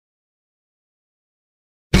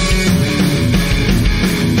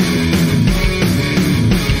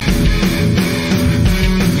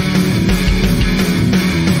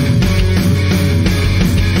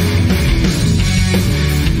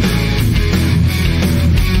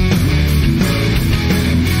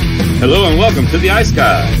Hello and welcome to the Ice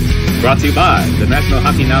Guys, brought to you by the National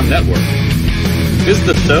Hockey Now Network. This is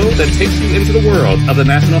the show that takes you into the world of the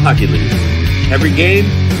National Hockey League. Every game,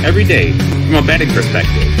 every day, from a betting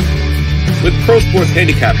perspective. With pro sports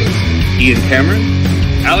handicappers, Ian Cameron,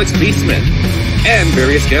 Alex B. Smith, and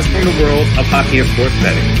various guests from the world of hockey and sports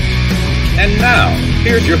betting. And now,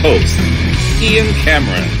 here's your host, Ian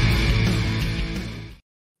Cameron.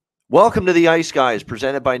 Welcome to the Ice Guys,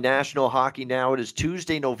 presented by National Hockey Now. It is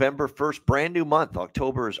Tuesday, November 1st, brand new month.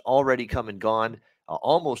 October is already come and gone,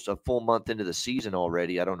 almost a full month into the season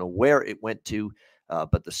already. I don't know where it went to,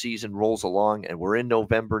 but the season rolls along, and we're in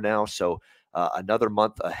November now, so another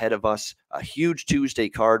month ahead of us. A huge Tuesday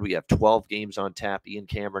card. We have 12 games on tap. Ian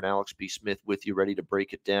Cameron, Alex B. Smith with you, ready to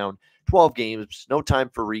break it down. 12 games, no time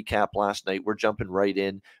for recap last night. We're jumping right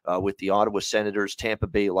in with the Ottawa Senators, Tampa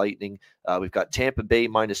Bay Lightning. We've got Tampa Bay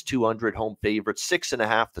minus 200 home favorites,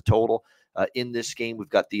 6.5 the total in this game. We've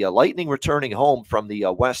got the Lightning returning home from the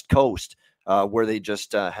West Coast, where they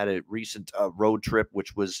just had a recent road trip,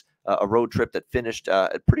 which was a road trip that finished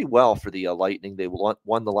pretty well for the Lightning. They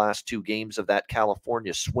won the last two games of that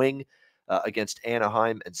California swing against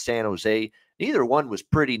Anaheim and San Jose. Neither one was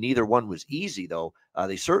pretty. Neither one was easy, though.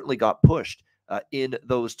 They certainly got pushed in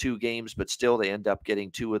those two games, but still they end up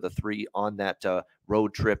getting two of the three on that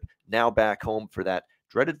road trip. Now back home for that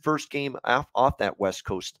dreaded first game off that West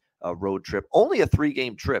Coast road trip. Only a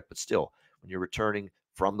 3-game trip, but still, when you're returning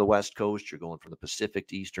from the West Coast, you're going from the Pacific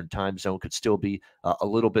to Eastern time zone, could still be a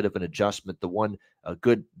little bit of an adjustment. The one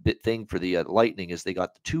good thing for the Lightning is they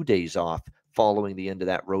got the 2 days off following the end of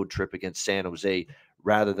that road trip against San Jose,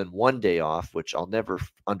 rather than 1 day off, which I'll never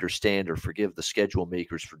understand or forgive the schedule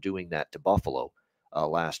makers for doing that to Buffalo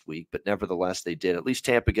last week. But nevertheless, they did. At least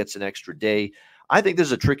Tampa gets an extra day. I think this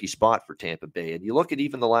is a tricky spot for Tampa Bay. And you look at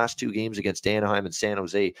even the last two games against Anaheim and San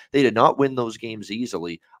Jose, they did not win those games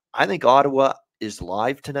easily. I think Ottawa is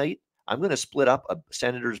live tonight. I'm going to split up a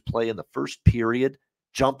Senators play in the first period,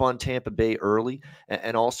 jump on Tampa Bay early,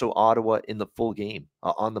 and also Ottawa in the full game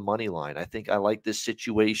on the money line. I think I like this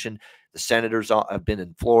situation. The Senators have been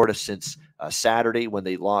in Florida since Saturday when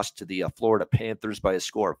they lost to the Florida Panthers by a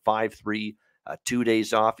score of 5-3, 2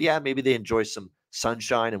 days off. Yeah, maybe they enjoy some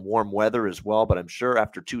sunshine and warm weather as well, but I'm sure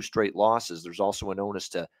after 2 straight losses, there's also an onus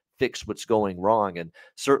to fix what's going wrong. And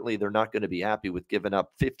certainly they're not going to be happy with giving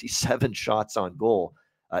up 57 shots on goal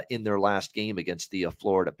in their last game against the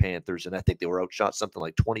Florida Panthers. And I think they were outshot something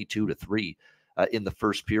like 22-3 in the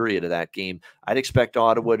first period of that game. I'd expect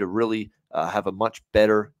Ottawa to really have a much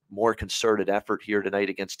better, more concerted effort here tonight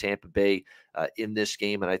against Tampa Bay in this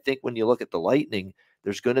game. And I think when you look at the Lightning,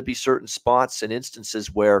 there's going to be certain spots and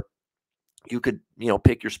instances where you could,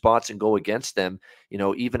 pick your spots and go against them.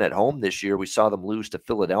 Even at home this year, we saw them lose to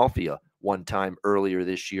Philadelphia one time earlier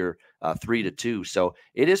this year, 3-2. So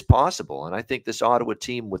it is possible. And I think this Ottawa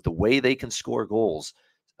team, with the way they can score goals,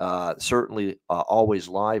 certainly always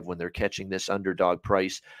live when they're catching this underdog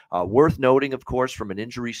price. Worth noting, of course, from an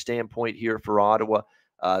injury standpoint here for Ottawa,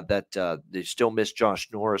 that they still miss Josh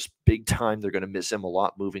Norris big time. They're going to miss him a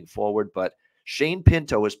lot moving forward. But Shane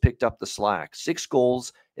Pinto has picked up the slack. 6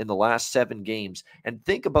 goals in the last 7 games. And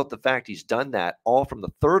think about the fact he's done that all from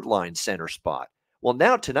the third-line center spot. Well,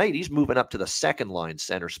 now tonight he's moving up to the second-line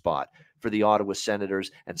center spot for the Ottawa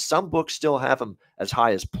Senators. And some books still have him as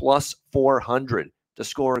high as plus 400 to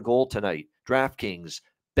score a goal tonight. DraftKings,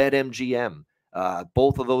 BetMGM,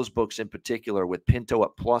 both of those books in particular with Pinto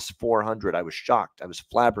at plus 400. I was shocked. I was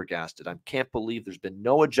flabbergasted. I can't believe there's been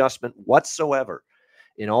no adjustment whatsoever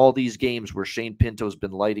in all these games where Shane Pinto's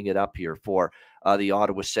been lighting it up here for the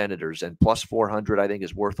Ottawa Senators. And plus 400, I think,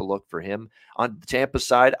 is worth a look for him. On the Tampa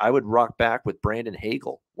side, I would rock back with Brandon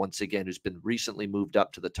Hagel, once again, who's been recently moved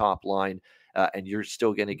up to the top line. And you're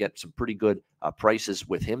still going to get some pretty good prices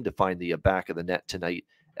with him to find the back of the net tonight,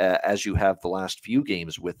 as you have the last few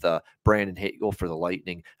games with Brandon Hagel for the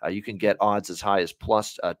Lightning. You can get odds as high as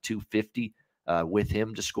plus 250 with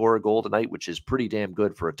him to score a goal tonight, which is pretty damn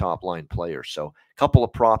good for a top-line player. So a couple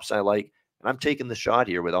of props I like, and I'm taking the shot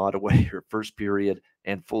here with Ottawa here, first period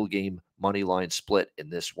and full game money line split in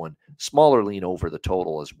this one. Smaller lean over the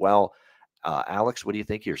total as well. Alex, what do you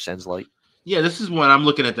think here? Sens Light? Yeah, this is when I'm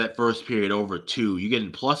looking at that first period over 2. You're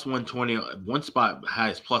getting plus 120. One spot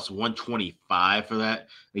has plus 125 for that.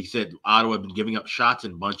 Like you said, Ottawa have been giving up shots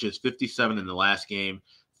in bunches, 57 in the last game,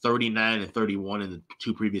 39 and 31 in the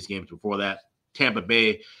 2 previous games before that. Tampa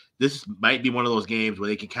Bay, this might be one of those games where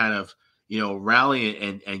they can kind of, rally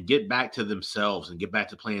and get back to themselves and get back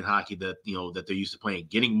to playing hockey that, that they're used to playing,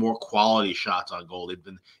 getting more quality shots on goal. They've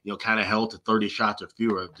been, kind of held to 30 shots or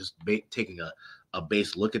fewer, just taking a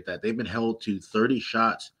base look at that. They've been held to 30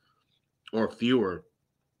 shots or fewer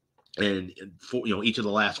and for, each of the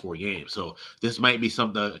last 4 games. So this might be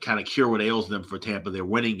something to kind of cure what ails them for Tampa. They're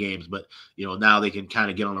winning games, but now they can kind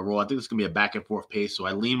of get on a roll. I think it's gonna be a back and forth pace. So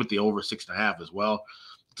I lean with the over 6.5 as well.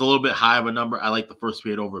 It's a little bit high of a number. I like the first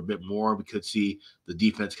period over a bit more. We could see the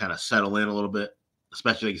defense kind of settle in a little bit,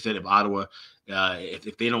 especially like you said, if Ottawa,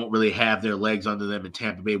 if they don't really have their legs under them and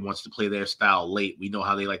Tampa Bay wants to play their style late, we know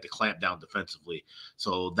how they like to clamp down defensively.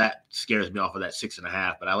 So that scares me off of that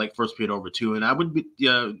 6.5. But I like first period over 2, and I wouldn't be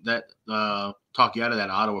talk you out of that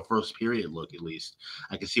Ottawa first period look. At least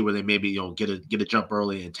I can see where they maybe get a jump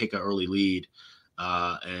early and take an early lead.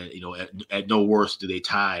 And at no worse do they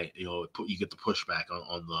tie. You get the pushback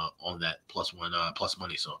on that plus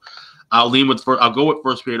money. So I'll go with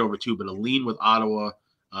first period over 2, but a lean with Ottawa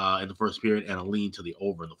in the first period and a lean to the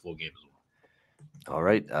over in the full game as well. All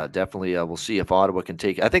right, definitely. We'll see if Ottawa can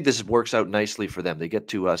take. I think this works out nicely for them. They get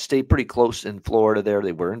to stay pretty close in Florida. There,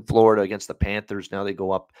 they were in Florida against the Panthers. Now they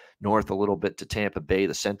go up north a little bit to Tampa Bay,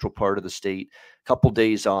 the central part of the state. Couple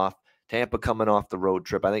days off. Tampa coming off the road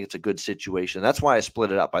trip. I think it's a good situation. That's why I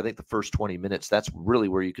split it up. I think the first 20 minutes, that's really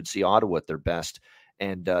where you could see Ottawa at their best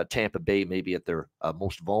and Tampa Bay maybe at their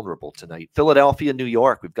most vulnerable tonight. Philadelphia, New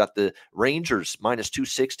York. We've got the Rangers minus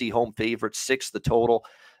 260, home favorites, 6 the total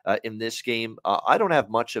in this game. I don't have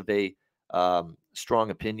much of a strong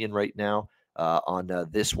opinion right now on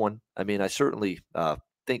this one. I mean, I certainly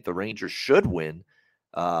think the Rangers should win.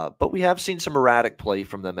 But we have seen some erratic play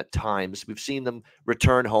from them at times. We've seen them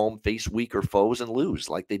return home, face weaker foes, and lose,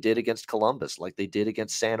 like they did against Columbus, like they did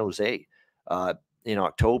against San Jose in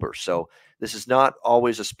October. So this is not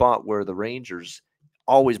always a spot where the Rangers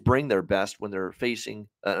always bring their best when they're facing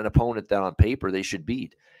an opponent that on paper they should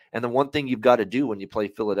beat. And the one thing you've got to do when you play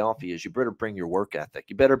Philadelphia is you better bring your work ethic.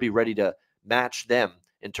 You better be ready to match them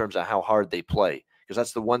in terms of how hard they play, because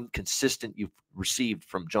that's the one consistent you've received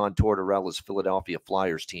from John Tortorella's Philadelphia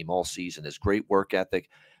Flyers team all season is great work ethic,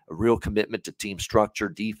 a real commitment to team structure,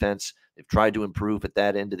 defense. They've tried to improve at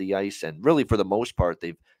that end of the ice, and really for the most part,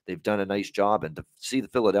 they've done a nice job. And to see the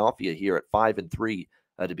Philadelphia here at 5-3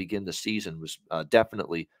 to begin the season was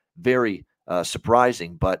definitely very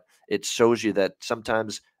surprising. But it shows you that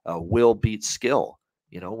sometimes will beats skill.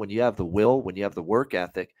 When you have the will, when you have the work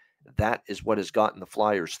ethic, that is what has gotten the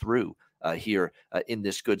Flyers through here in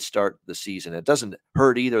this good start of the season. It doesn't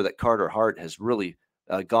hurt either that Carter Hart has really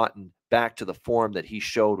gotten back to the form that he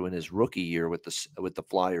showed in his rookie year with the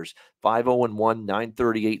Flyers. 5-0-1,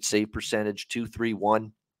 938 save percentage,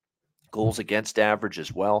 231 goals against average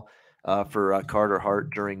as well for Carter Hart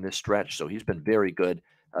during this stretch. So he's been very good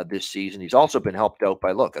this season. He's also been helped out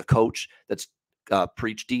by a coach that's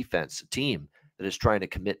preached defense, a team that is trying to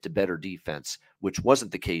commit to better defense, which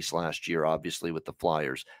wasn't the case last year, obviously, with the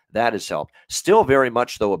Flyers. That has helped. Still very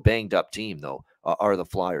much, though, a banged-up team, though, are the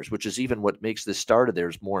Flyers, which is even what makes this start of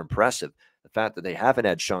theirs more impressive. The fact that they haven't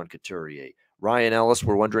had Sean Couturier. Ryan Ellis,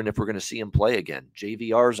 we're wondering if we're going to see him play again.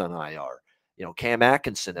 JVR's on IR. Cam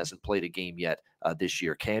Atkinson hasn't played a game yet this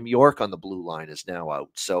year. Cam York on the blue line is now out.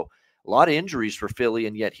 So a lot of injuries for Philly,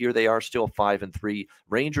 and yet here they are still 5-3.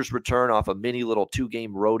 Rangers return off a mini little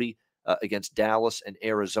 2-game roadie against Dallas and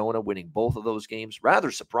Arizona, winning both of those games.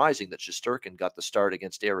 Rather surprising that Shesterkin got the start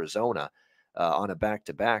against Arizona on a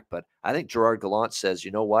back-to-back. But I think Gerard Gallant says,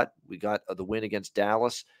 you know what? We got the win against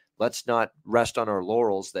Dallas. Let's not rest on our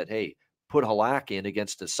laurels that, hey, put Halak in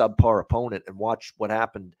against a subpar opponent and watch what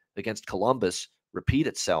happened against Columbus repeat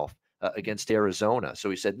itself against Arizona. So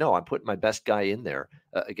he said, no, I'm putting my best guy in there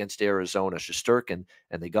against Arizona, Shesterkin,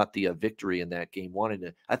 and they got the victory in that game, wanting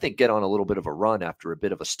to, I think, get on a little bit of a run after a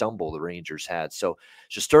bit of a stumble the Rangers had. So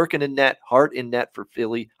Shesterkin in net, Hart in net for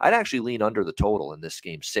Philly. I'd actually lean under the total in this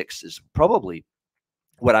game. 6 is probably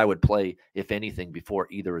what I would play, if anything, before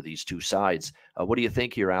either of these two sides. What do you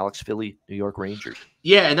think here, Alex? Philly, New York Rangers.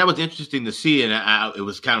 Yeah, and that was interesting to see, and it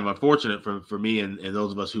was kind of unfortunate for me and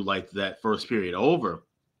those of us who liked that first period over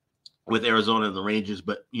with Arizona and the Rangers.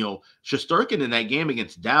 But, Shesterkin in that game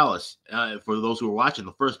against Dallas, for those who were watching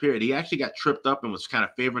the first period, he actually got tripped up and was kind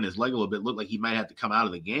of favoring his leg a little bit. Looked like he might have to come out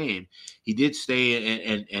of the game. He did stay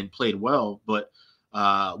and played well, but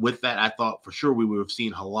with that, I thought for sure we would have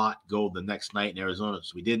seen Halak go the next night in Arizona,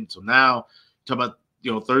 so we didn't. So now, talking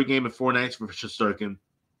about, third game in 4 nights for Shesterkin.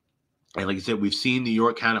 And like I said, we've seen New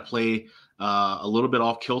York kind of play a little bit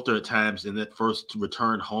off kilter at times in that first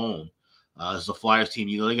return home. As a Flyers team,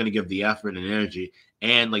 they're going to give the effort and energy.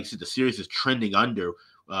 And like I said, the series is trending under.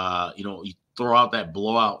 You throw out that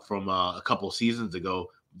blowout from a couple of seasons ago.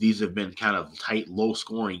 These have been kind of tight,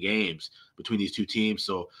 low-scoring games between these two teams.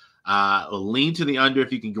 So lean to the under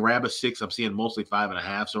if you can grab a 6. I'm seeing mostly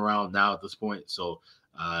 5.5s around now at this point. So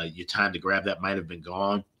your time to grab that might have been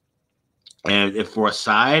gone. And if for a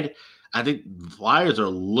side, I think Flyers are a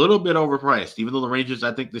little bit overpriced, even though the Rangers,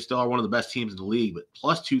 I think they still are one of the best teams in the league. But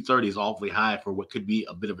plus 230 is awfully high for what could be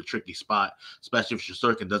a bit of a tricky spot, especially if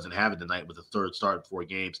Shesterkin doesn't have it tonight with a third start in 4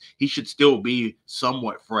 games. He should still be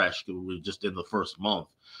somewhat fresh because we're just in the first month,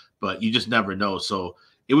 but you just never know. So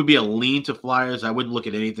it would be a lean to Flyers. I wouldn't look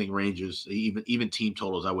at anything Rangers, even team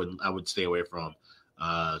totals. I would stay away from.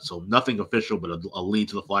 So nothing official, but a lean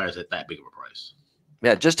to the Flyers at that big of a price.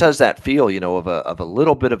 Yeah, it just has that feel, of a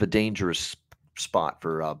little bit of a dangerous spot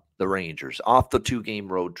for the Rangers off the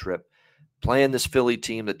 2-game road trip, playing this Philly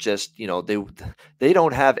team that just, they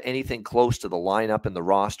don't have anything close to the lineup and the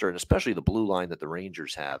roster, and especially the blue line that the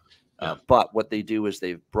Rangers have. Yeah. But what they do is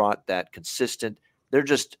they've brought that consistent. They're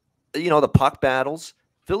just, the puck battles.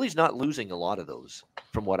 Philly's not losing a lot of those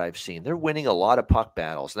from what I've seen. They're winning a lot of puck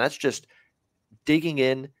battles, and that's just digging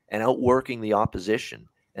in and outworking the opposition.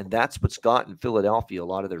 And that's what's gotten Philadelphia a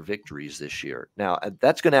lot of their victories this year. Now,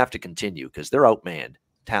 that's going to have to continue because they're outmanned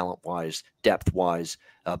talent-wise, depth-wise,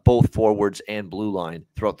 both forwards and blue line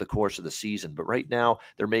throughout the course of the season. But right now,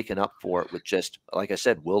 they're making up for it with just, like I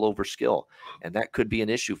said, will over skill. And that could be an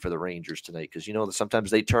issue for the Rangers tonight because, sometimes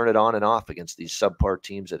they turn it on and off against these subpar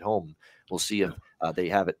teams at home. We'll see if they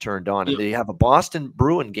have it turned on. And they have a Boston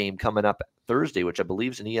Bruin game coming up Thursday, which I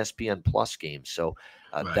believe is an ESPN Plus game. So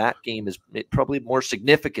that game is probably more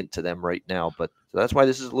significant to them right now. But so that's why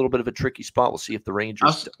this is a little bit of a tricky spot. We'll see if the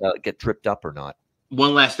Rangers get tripped up or not.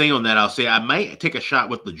 One last thing on that, I'll say I might take a shot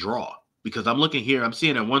with the draw because I'm looking here. I'm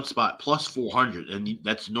seeing at one spot plus 400, and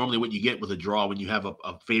that's normally what you get with a draw when you have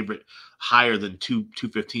a favorite higher than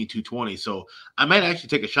 215, 220. So I might actually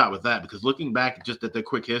take a shot with that because looking back just at the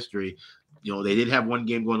quick history, they did have one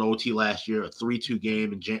game going to OT last year, a 3-2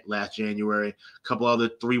 game in last January, a couple other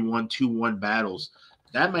 3-1, 2-1 battles.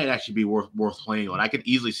 That might actually be worth playing on. I could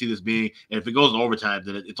easily see this being, and if it goes in overtime,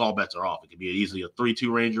 then it's all bets are off. It could be easily a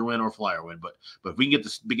 3-2 Ranger win or a Flyer win. But if we can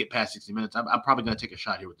get past 60 minutes, I'm probably going to take a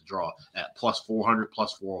shot here with the draw at plus 400,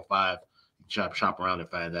 plus 405. Shop around and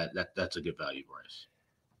find that's a good value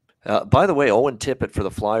price. By the way, Owen Tippett for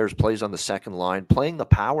the Flyers plays on the second line, playing the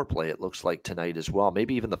power play, it looks like, tonight as well.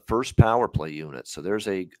 Maybe even the first power play unit. So there's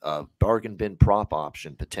a bargain bin prop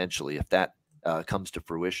option potentially if that comes to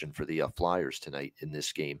fruition for the Flyers tonight in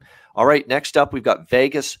this game. All right, next up, we've got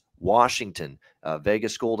Vegas, Washington.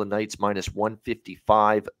 Vegas Golden Knights minus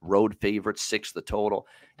 155, road favorites, 6 the total.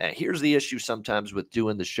 Here's the issue sometimes with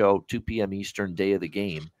doing the show 2 p.m. Eastern, day of the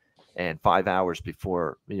game, and 5 hours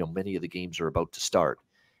before many of the games are about to start.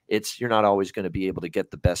 You're not always going to be able to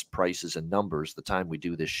get the best prices and numbers the time we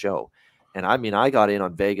do this show. And I got in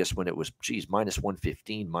on Vegas when it was, minus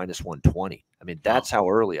 115, minus 120. That's how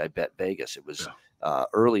early I bet Vegas. It was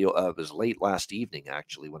early. It was late last evening,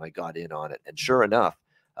 actually, when I got in on it. And sure enough,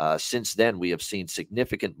 since then, we have seen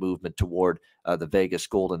significant movement toward the Vegas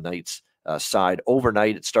Golden Knights side.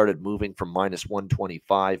 Overnight, it started moving from minus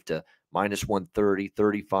 125 to minus 130,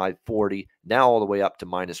 35, 40, now all the way up to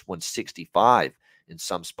minus 165 in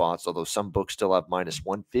some spots, although some books still have minus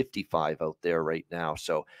 155 out there right now.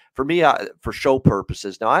 So for me, for show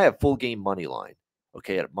purposes, now I have full game money line,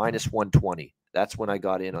 okay, at minus 120. That's when I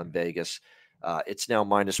got in on Vegas. It's now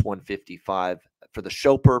minus 155. For the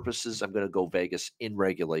show purposes, I'm going to go Vegas in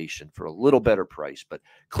regulation for a little better price, but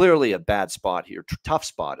clearly a bad spot here, tough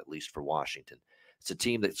spot at least for Washington. It's a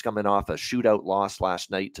team that's coming off a shootout loss last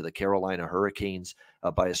night to the Carolina Hurricanes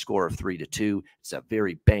by a score of 3-2. It's a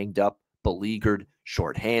very banged up, beleaguered,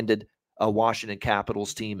 shorthanded Washington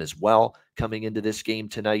Capitals team as well coming into this game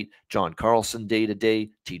tonight. John Carlson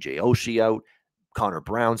day-to-day, TJ Oshie out, Connor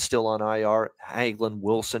Brown still on IR, Hagelin,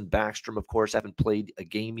 Wilson, Backstrom, of course, haven't played a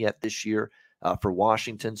game yet this year for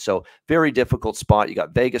Washington. So very difficult spot. You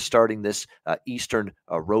got Vegas starting this Eastern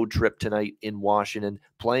road trip tonight in Washington,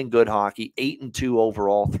 playing good hockey, 8-2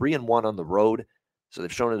 overall, 3-1 on the road. So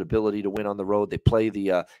they've shown an ability to win on the road. They play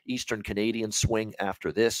the Eastern Canadian swing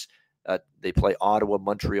after this. They play Ottawa,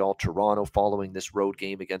 Montreal, Toronto following this road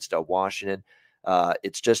game against Washington.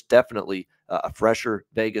 It's just definitely a fresher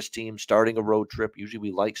Vegas team starting a road trip. Usually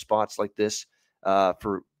we like spots like this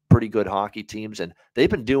for pretty good hockey teams, and they've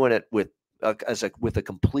been doing it with a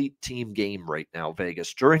complete team game right now,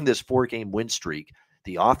 Vegas. During this 4-game win streak,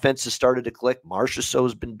 the offense has started to click. Marchessault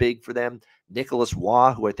has been big for them. Nicholas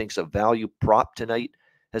Waugh, who I think is a value prop tonight,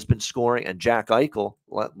 has been scoring, and Jack Eichel,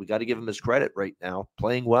 we got to give him his credit right now,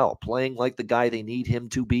 playing well, playing like the guy they need him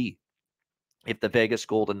to be if the Vegas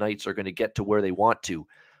Golden Knights are going to get to where they want to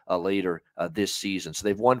later this season. So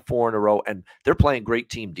they've won 4 in a row, and they're playing great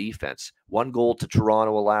team defense. 1 goal to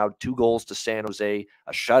Toronto allowed, 2 goals to San Jose,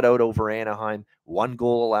 a shutout over Anaheim, 1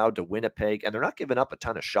 goal allowed to Winnipeg, and they're not giving up a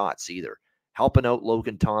ton of shots either. helping out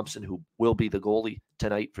Logan Thompson, who will be the goalie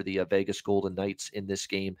tonight for the Vegas Golden Knights in this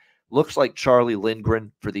game. Looks like Charlie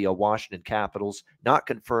Lindgren for the Washington Capitals. Not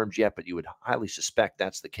confirmed yet, but you would highly suspect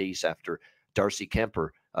that's the case after Darcy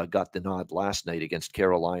Kemper got the nod last night against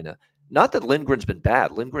Carolina. Not that Lindgren's been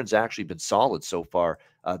bad. Lindgren's actually been solid so far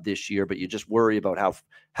this year, but you just worry about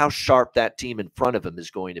how sharp that team in front of him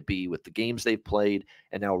is going to be with the games they've played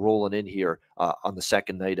and now rolling in here on the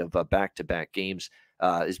second night of back-to-back games.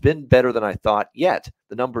 Has been better than I thought, yet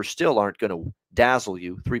the numbers still aren't going to dazzle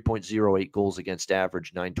you. 3.08 goals against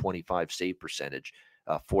average, 925 save percentage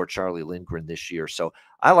for Charlie Lindgren this year. So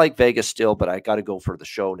I like Vegas still, but I got to go for the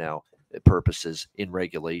show now purposes in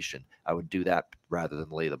regulation. I would do that rather than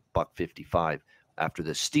lay the $1.55 after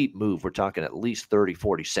this steep move. We're talking at least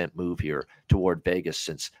 30-40 cent move here toward Vegas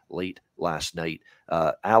since late last night.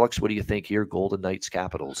 Alex, what do you think here? Golden Knights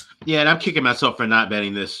Capitals. Yeah, and I'm kicking myself for not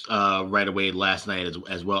betting this right away last night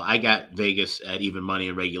as well. I got Vegas at even money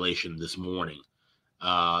in regulation this morning.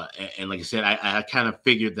 And like I said, I kind of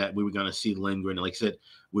figured that we were going to see Lindgren. And like I said,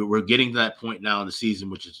 we're getting to that point now in the season,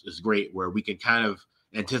 which is great, where we can kind of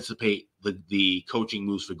anticipate the coaching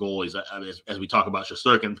moves for goalies as we talk about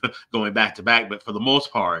Shesterkin going back to back. But for the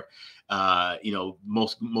most part,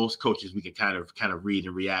 most coaches we can kind of read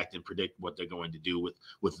and react and predict what they're going to do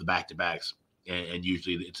with the back to backs. And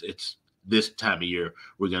usually it's this time of year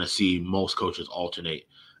we're going to see most coaches alternate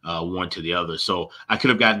one to the other. So I could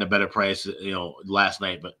have gotten a better price, last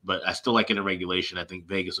night, but I still like it in regulation. I think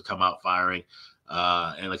Vegas will come out firing.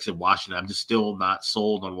 And like I said, Washington, I'm just still not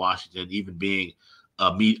sold on Washington even being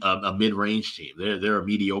a mid-range team. They're a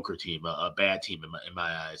mediocre team, a bad team in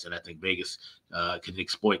my eyes, and I think Vegas can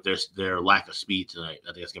exploit their lack of speed tonight. I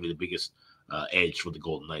think that's going to be the biggest edge for the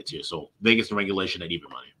Golden Knights here. So Vegas in regulation at even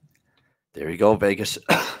money. There you go, Vegas.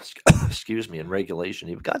 Excuse me, in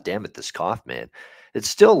regulation. God damn it, this cough, man. It's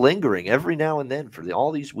still lingering every now and then for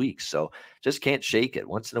all these weeks, so just can't shake it.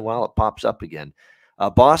 Once in a while, it pops up again.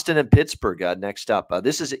 Boston and Pittsburgh next up.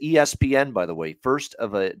 This is ESPN, by the way. First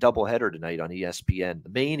of a doubleheader tonight on ESPN, the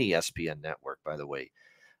main ESPN network, by the way.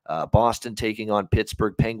 Boston taking on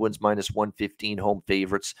Pittsburgh. Penguins minus 115, home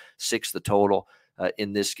favorites, 6 the total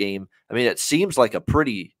in this game. I mean, it seems like a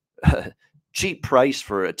pretty cheap price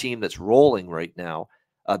for a team that's rolling right now.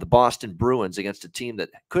 The Boston Bruins against a team that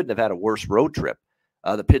couldn't have had a worse road trip.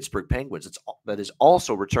 The Pittsburgh Penguins, that is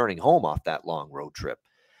also returning home off that long road trip.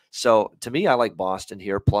 So to me, I like Boston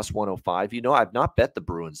here, plus 105. I've not bet the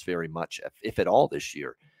Bruins very much, if at all, this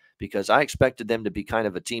year, because I expected them to be kind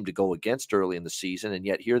of a team to go against early in the season. And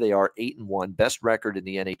yet here they are, 8-1, best record in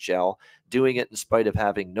the NHL, doing it in spite of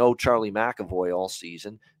having no Charlie McAvoy all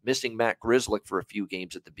season, missing Matt Grzelcyk for a few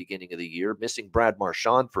games at the beginning of the year, missing Brad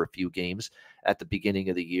Marchand for a few games at the beginning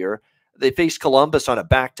of the year. They faced Columbus on a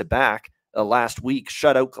back-to-back. Last week,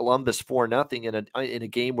 shut out Columbus 4-0 in a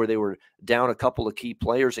game where they were down a couple of key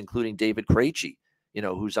players, including David Krejci,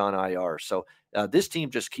 who's on IR. So this team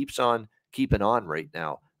just keeps on keeping on right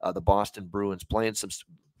now. The Boston Bruins playing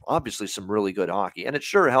obviously some really good hockey. And it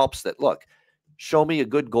sure helps that, look, show me a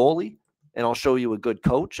good goalie and I'll show you a good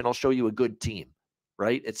coach and I'll show you a good team,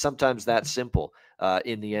 right? It's sometimes that simple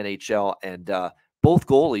in the NHL. And both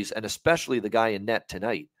goalies, and especially the guy in net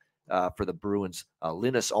tonight, for the Bruins,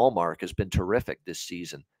 Linus Ullmark has been terrific this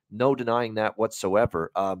season. No denying that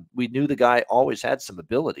whatsoever. We knew the guy always had some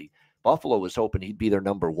ability. Buffalo was hoping he'd be their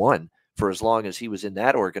number one for as long as he was in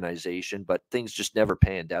that organization, but things just never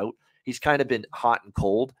panned out. He's kind of been hot and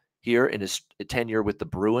cold here in his tenure with the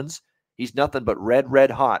Bruins. He's nothing but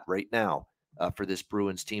red hot right now for this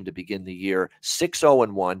Bruins team to begin the year.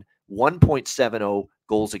 6-0-1, 1.70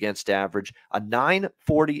 goals against average, a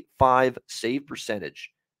 945 save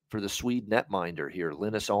percentage for the Swede netminder here,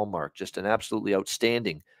 Linus Ullmark. Just an absolutely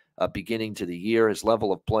outstanding beginning to the year. His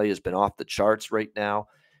level of play has been off the charts right now,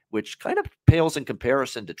 which kind of pales in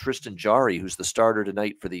comparison to Tristan Jarry, who's the starter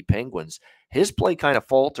tonight for the Penguins. His play kind of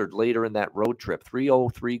faltered later in that road trip.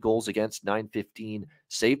 303 goals against, 915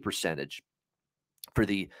 save percentage for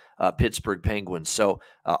the Pittsburgh Penguins. So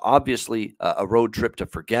obviously a road trip to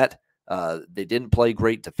forget. They didn't play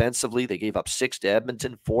great defensively. They gave up 6 to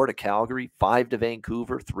Edmonton, 4 to Calgary, 5 to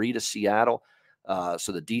Vancouver, 3 to Seattle.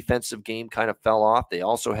 So the defensive game kind of fell off. They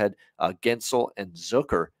also had Gensel and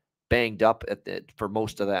Zucker banged up for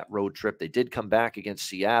most of that road trip. They did come back against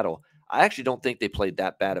Seattle. I actually don't think they played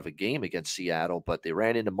that bad of a game against Seattle, but they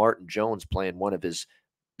ran into Martin Jones playing one of his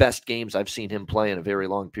best games I've seen him play in a very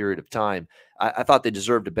long period of time. I thought they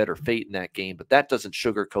deserved a better fate in that game, but that doesn't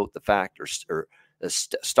sugarcoat the fact or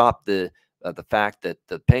stop the fact that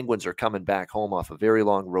the Penguins are coming back home off a very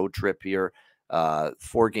long road trip here,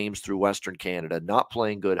 4 games through Western Canada, not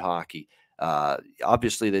playing good hockey.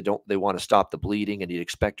 Obviously, they want to stop the bleeding, and you'd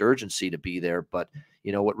expect urgency to be there. But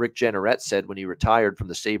you know what Rick Jeanneret said when he retired from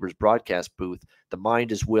the Sabres broadcast booth: the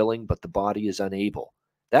mind is willing, but the body is unable.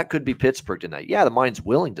 That could be Pittsburgh tonight. Yeah, the mind's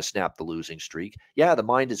willing to snap the losing streak. Yeah, the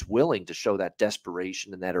mind is willing to show that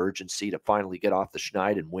desperation and that urgency to finally get off the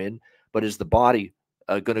schneid and win. But is the body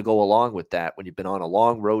going to go along with that when you've been on a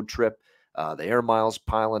long road trip, the air miles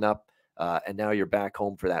piling up, and now you're back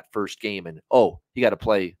home for that first game? And, you got to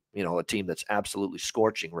play, a team that's absolutely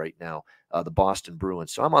scorching right now, the Boston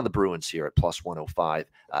Bruins. So I'm on the Bruins here at plus 105.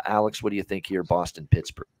 Alex, what do you think here, Boston,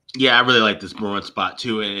 Pittsburgh? Yeah, I really like this Bruins spot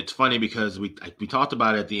too, and it's funny because we talked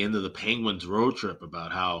about it at the end of the Penguins road trip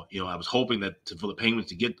about how I was hoping that for the Penguins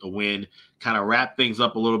to get a win, kind of wrap things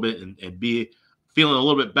up a little bit, and be feeling a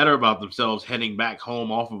little bit better about themselves heading back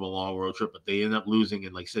home off of a long road trip. But they end up losing,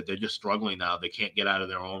 and like I said, they're just struggling now. They can't get out of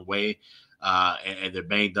their own way, and they're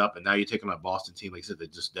banged up. And now you're taking a Boston team, like I said,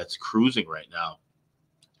 that's cruising right now.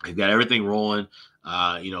 They've got everything rolling.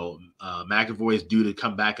 McAvoy is due to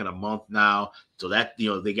come back in a month now. So that,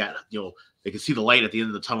 they got, they can see the light at the end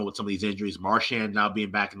of the tunnel with some of these injuries. Marchand now being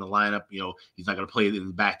back in the lineup. He's not going to play in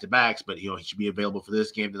the back-to-backs, but, he should be available for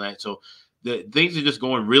this game tonight. So the things are just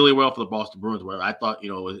going really well for the Boston Bruins, where I thought,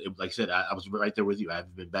 like I said, I was right there with you. I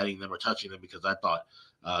haven't been betting them or touching them because I thought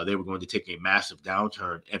they were going to take a massive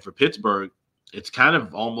downturn. And for Pittsburgh, it's kind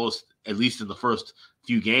of almost, at least in the first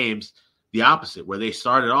few games, the opposite, where they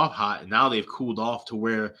started off hot and now they've cooled off to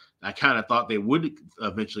where I kind of thought they would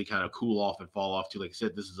eventually kind of cool off and fall off to. Like I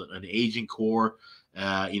said, this is an aging core,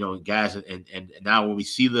 guys. And now when we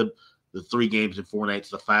see the 3 games in 4 nights,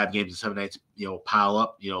 the 5 games in 7 nights, pile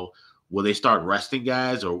up, will they start resting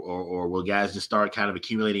guys or will guys just start kind of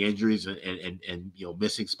accumulating injuries and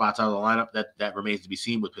missing spots out of the lineup? That remains to be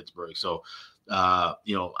seen with Pittsburgh. So,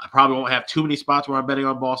 I probably won't have too many spots where I'm betting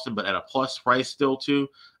on Boston, but at a plus price still too,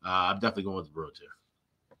 I'm definitely going with the Bruins here.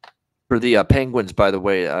 For the Penguins, by the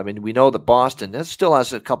way, I mean, we know that Boston still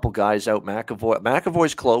has a couple guys out.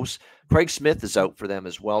 McAvoy's close. Craig Smith is out for them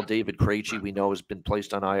as well. David Krejci, we know, has been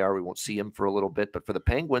placed on IR. We won't see him for a little bit. But for the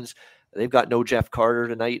Penguins, they've got no Jeff Carter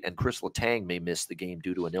tonight, and Chris Letang may miss the game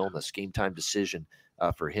due to an illness. Game time decision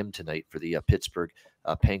for him tonight for the Pittsburgh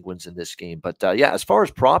Penguins in this game. But, as far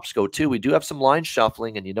as props go, too, we do have some line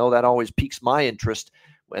shuffling, and that always piques my interest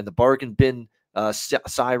when the bargain bin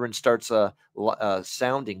siren starts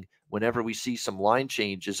sounding whenever we see some line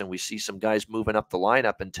changes and we see some guys moving up the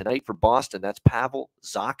lineup. And tonight for Boston, that's Pavel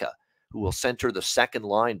Zacha, who will center the second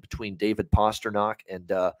line between David Pastrnak and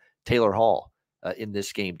Taylor Hall in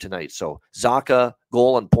this game tonight. So Zacha,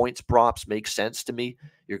 goal and points props make sense to me.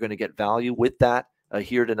 You're going to get value with that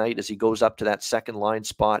here tonight as he goes up to that second line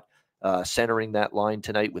spot, centering that line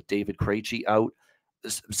tonight with David Krejci out.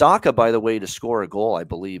 Zacha, by the way, to score a goal, I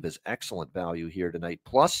believe, is excellent value here tonight.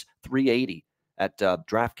 Plus 380 at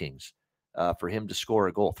DraftKings for him to score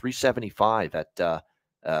a goal. 375 at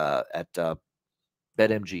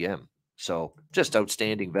BetMGM. So just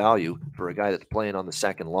outstanding value for a guy that's playing on the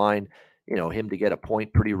second line. Him to get a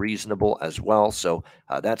point, pretty reasonable as well. So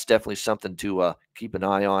that's definitely something to keep an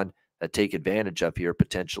eye on, take advantage of here,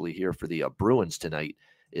 potentially here for the Bruins tonight,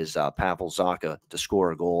 is Pavel Zacha to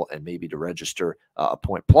score a goal and maybe to register a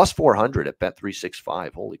point. Plus 400 at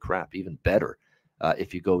Bet365. Holy crap, even better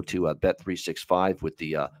if you go to Bet365 with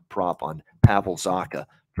the prop on Pavel Zacha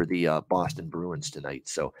for the Boston Bruins tonight.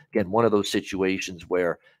 So, again, one of those situations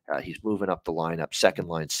where he's moving up the lineup, second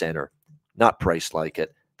line center, not priced like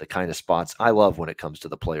it, the kind of spots I love when it comes to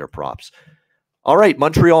the player props. All right,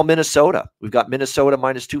 Montreal, Minnesota. We've got Minnesota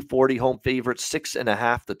minus 240, home favorite,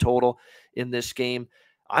 6.5 the total in this game.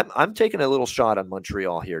 I'm taking a little shot on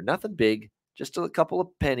Montreal here. Nothing big, just a couple of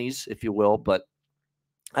pennies, if you will, but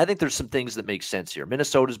I think there's some things that make sense here.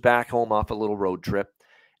 Minnesota's back home off a little road trip,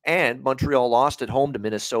 and Montreal lost at home to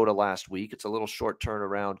Minnesota last week. It's a little short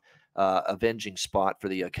turnaround, avenging spot for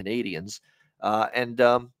the Canadiens. And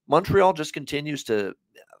Montreal just continues to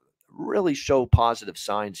really show positive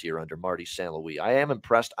signs here under Marty St. Louis. I am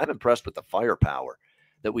impressed. I'm impressed with the firepower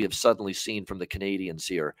that we have suddenly seen from the Canadiens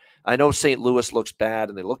here. I know St. Louis looks bad,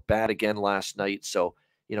 and they looked bad again last night. So,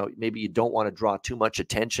 maybe you don't want to draw too much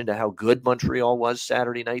attention to how good Montreal was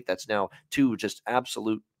Saturday night. That's now 2 just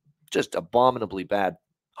abominably bad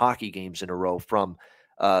hockey games in a row from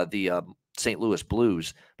the St. Louis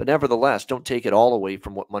Blues. But nevertheless, don't take it all away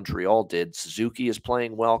from what Montreal did. Suzuki is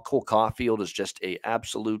playing well. Cole Caulfield is just a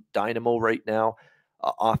absolute dynamo right now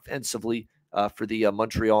offensively. For the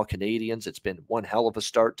Montreal Canadiens, it's been one hell of a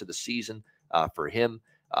start to the season for him.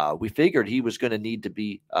 We figured he was going to need to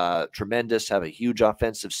be tremendous, have a huge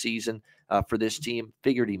offensive season for this team.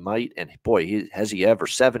 Figured he might, and boy, has he ever.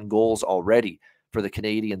 7 goals already for the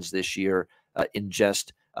Canadiens this year in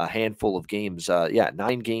just a handful of games.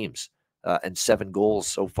 9 games and 7 goals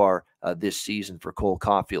so far this season for Cole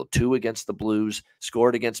Caulfield. 2 against the Blues,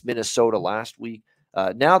 scored against Minnesota last week.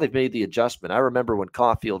 Now they've made the adjustment. I remember when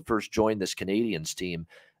Caulfield first joined this Canadiens team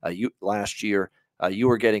last year, you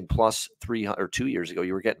were getting plus 300, or 2 years ago,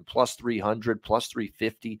 you were getting plus 300, plus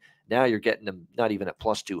 350. Now you're getting them not even at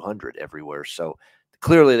plus 200 everywhere. So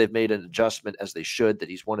clearly they've made an adjustment, as they should, that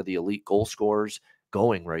he's one of the elite goal scorers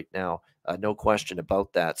going right now. No question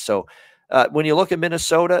about that. So when you look at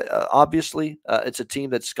Minnesota, obviously it's a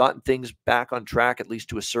team that's gotten things back on track, at least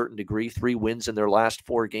to a certain degree. 3 wins in their last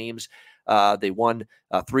 4 games. They won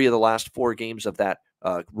 3 of the last 4 games of that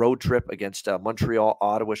road trip against Montreal,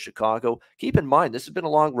 Ottawa, Chicago. Keep in mind, this has been a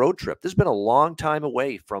long road trip. This has been a long time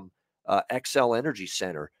away from XL Energy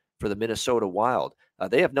Center for the Minnesota Wild.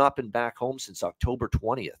 They have not been back home since October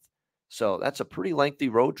 20th. So that's a pretty lengthy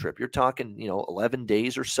road trip. You're talking, 11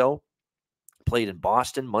 days or so. Played in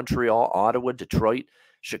Boston, Montreal, Ottawa, Detroit,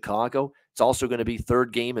 Chicago. It's also going to be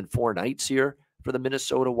 3rd game in 4 nights here for the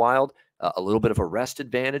Minnesota Wild. A little bit of a rest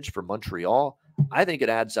advantage for Montreal. I think it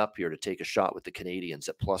adds up here to take a shot with the Canadiens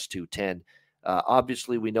at plus 210.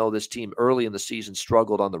 Obviously, we know this team early in the season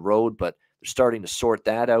struggled on the road, but they're starting to sort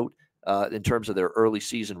that out in terms of their early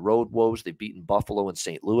season road woes. They've beaten Buffalo and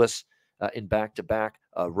St. Louis in back-to-back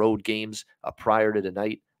road games prior to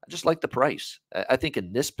tonight. I just like the price. I think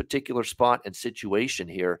in this particular spot and situation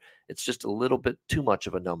here, it's just a little bit too much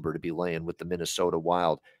of a number to be laying with the Minnesota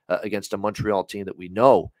Wild against a Montreal team that we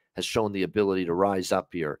know has shown the ability to rise up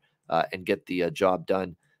here and get the job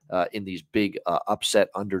done in these big upset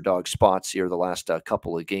underdog spots here the last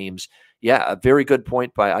couple of games. Yeah, a very good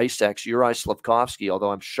point by IceX, Uri Slafkovsky,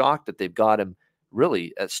 although I'm shocked that they've got him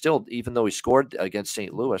really still, even though he scored against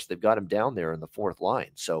St. Louis, they've got him down there in the 4th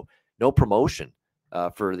line. So no promotion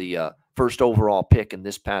for the first overall pick in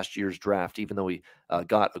this past year's draft, even though he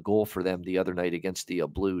got a goal for them the other night against the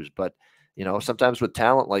Blues. But, sometimes with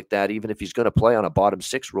talent like that, even if he's going to play on a bottom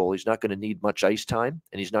 6 role, he's not going to need much ice time,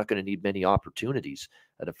 and he's not going to need many opportunities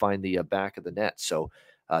to find the back of the net. So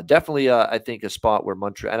definitely, I think, a spot where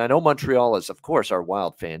Montreal, and I know Montreal is, of course, our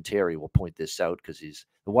Wild fan, Terry, will point this out because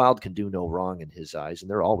the Wild can do no wrong in his eyes, and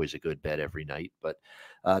they're always a good bet every night. But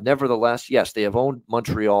nevertheless, yes, they have owned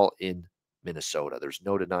Montreal in Minnesota. There's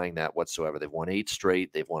no denying that whatsoever. They've won 8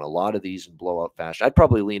 straight. They've won a lot of these in blowout fashion. I'd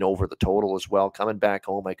probably lean over the total as well. Coming back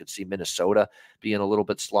home, I could see Minnesota being a little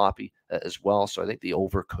bit sloppy as well. So I think the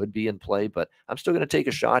over could be in play, but I'm still going to take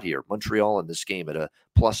a shot here. Montreal in this game at a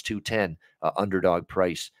plus 210 underdog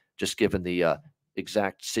price, just given the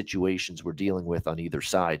exact situations we're dealing with on either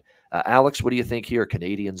side. Alex, what do you think here?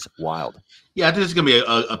 Canadiens Wild. Yeah, I think it's going to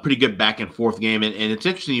be a pretty good back and forth game. And it's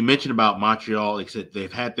interesting you mentioned about Montreal. Like I said,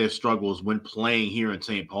 they've had their struggles when playing here in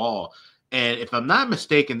St. Paul. And if I'm not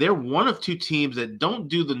mistaken, they're one of 2 teams that don't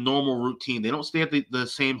do the normal routine. They don't stay at the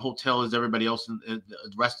same hotel as everybody else in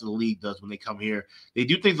the rest of the league does when they come here. They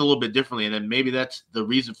do things a little bit differently, and then maybe that's the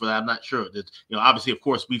reason for that. I'm not sure. That, obviously, of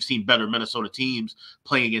course, we've seen better Minnesota teams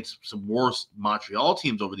playing against some worse Montreal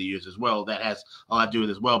teams over the years as well. That has a lot to do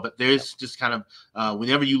with it as well. But there's just kind of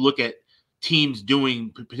whenever you look at teams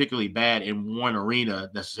doing particularly bad in one arena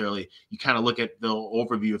necessarily, you kind of look at the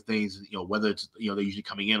overview of things, whether it's, they're usually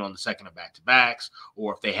coming in on the second of back-to-backs,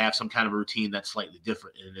 or if they have some kind of routine that's slightly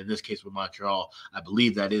different. And in this case with Montreal, I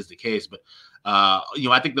believe that is the case. But,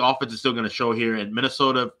 I think the offense is still going to show here. And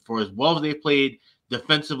Minnesota, for as well as they've played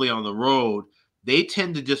defensively on the road, they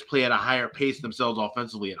tend to just play at a higher pace themselves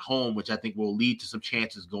offensively at home, which I think will lead to some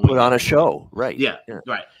chances going. Put on a show, right? Yeah,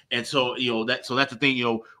 right. And so that's the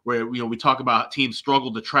thing, where we talk about teams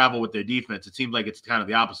struggle to travel with their defense. It seems like it's kind of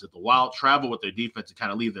the opposite. The Wild travel with their defense and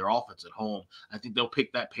kind of leave their offense at home. I think they'll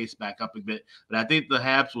pick that pace back up a bit, but I think the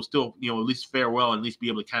Habs will still at least fare well and at least be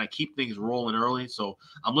able to kind of keep things rolling early. So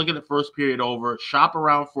I'm looking at first period over. Shop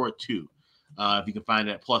around for a 2. If you can find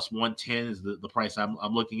it at plus 110 is the price I'm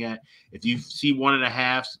looking at. If you see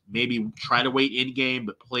 1.5, maybe try to wait in game,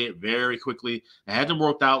 but play it very quickly. It hasn't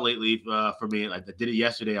worked out lately for me. Like I did it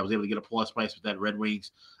yesterday. I was able to get a plus price with that Red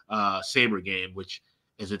Wings Sabre game, which,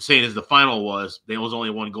 as insane as the final was, there was only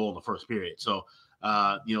 1 goal in the first period. So,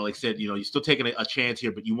 like I said, you're still taking a chance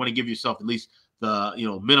here, but you want to give yourself at least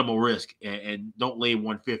the minimal risk and don't lay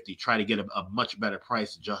 150. Try to get a much better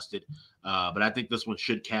price adjusted. But I think this one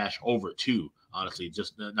should cash over 2, honestly,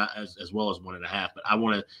 just not as well as 1.5. But I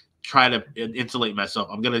want to try to insulate myself.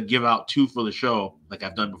 I'm going to give out 2 for the show like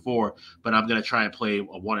I've done before, but I'm going to try and play a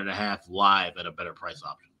 1.5 live at a better price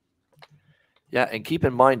option. Yeah, and keep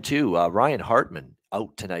in mind, too, Ryan Hartman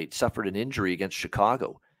out tonight, suffered an injury against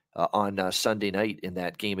Chicago on Sunday night in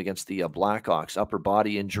that game against the Blackhawks, upper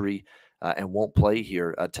body injury. and won't play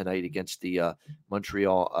here tonight against the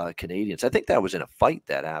Montreal Canadiens. I think that was in a fight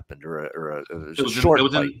that happened, or it was a short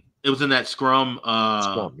fight. It was in that scrum.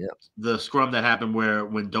 Scrum, yeah. The scrum that happened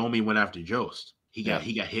when Domi went after Jost. He got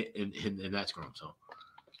hit in that scrum. So.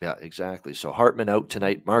 Yeah, exactly. So Hartman out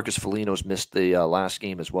tonight. Marcus Foligno's missed the last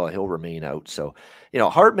game as well. He'll remain out. So,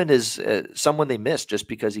 Hartman is someone they miss just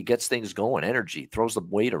because he gets things going, energy, throws the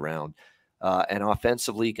weight around, and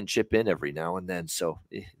offensively he can chip in every now and then. So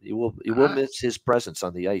he will miss his presence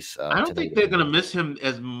on the ice. I don't think they're going to miss him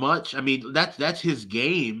as much. I mean, that's his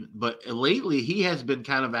game, but lately he has been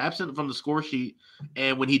kind of absent from the score sheet.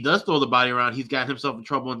 And when he does throw the body around, he's gotten himself in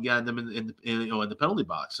trouble and gotten them in the penalty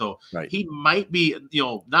box. So He might be,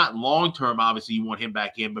 not long term. Obviously, you want him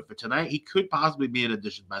back in, but for tonight, he could possibly be an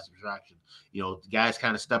addition by subtraction. The guys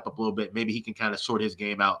kind of step up a little bit. Maybe he can kind of sort his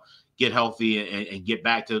game out, get healthy, and get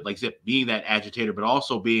back to, like I said, being that agitator, but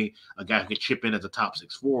also being a guy who can chip in as a top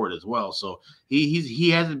six forward as well. So he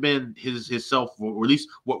hasn't been his self, or at least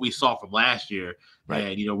what we saw from last year.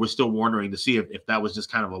 Right. And, we're still wondering to see if that was just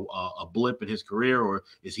kind of a blip in his career, or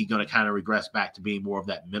is he going to kind of regress back to being more of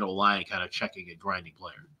that middle line kind of checking and grinding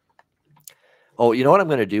player? Oh, you know what I'm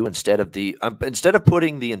going to do instead of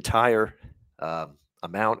putting the entire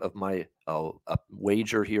amount of my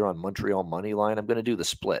wager here on Montreal money line, I'm going to do the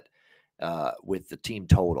split with the team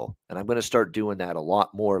total. And I'm going to start doing that a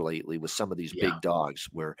lot more lately with some of these big dogs,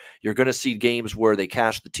 where you're going to see games where they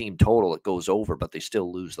cash the team total, it goes over, but they still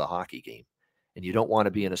lose the hockey game. And you don't want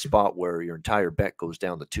to be in a spot where your entire bet goes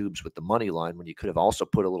down the tubes with the money line, when you could have also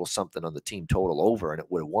put a little something on the team total over and it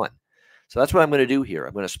would have won. So that's what I'm going to do here.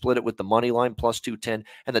 I'm going to split it with the money line plus 210,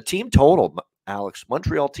 and the team total, Alex,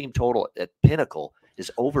 Montreal team total at Pinnacle is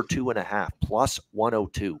over 2.5 plus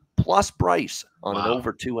 102 plus Bryce on an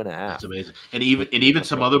over 2.5. That's amazing. And even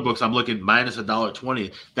some other books, I'm looking minus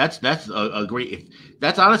 $1.20. That's a great.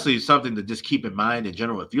 That's honestly something to just keep in mind in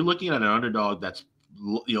general. If you're looking at an underdog that's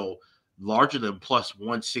larger than plus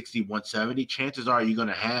 160, 170, chances are you're going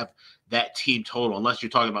to have that team total, unless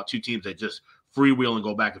you're talking about two teams that just freewheel and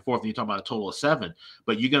go back and forth, and you're talking about a total of 7.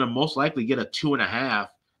 But you're going to most likely get a 2.5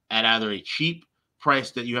 at either a cheap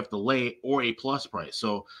price that you have to lay or a plus price.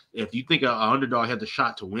 So if you think an underdog had the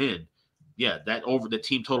shot to win, that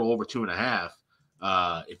team total over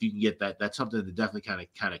 2.5, if you can get that, that's something to definitely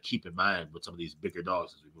kind of keep in mind with some of these bigger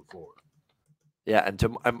dogs as we move forward. Yeah,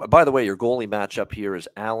 and by the way, your goalie matchup here is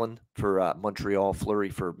Allen for Montreal, Fleury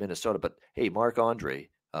for Minnesota. But hey, Marc-Andre,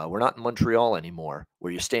 we're not in Montreal anymore,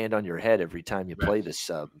 where you stand on your head every time you play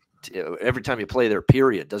this. Every time you play their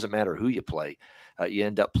period, doesn't matter who you play, you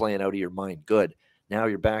end up playing out of your mind. Good. Now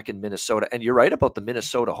you're back in Minnesota, and you're right about the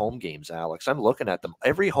Minnesota home games, Alex. I'm looking at them.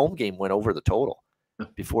 Every home game went over the total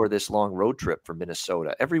before this long road trip for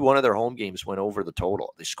Minnesota. Every one of their home games went over the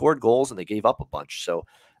total. They scored goals and they gave up a bunch. So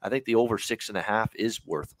I think the over 6.5 is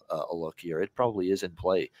worth a look here. It probably is in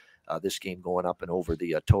play, this game going up and over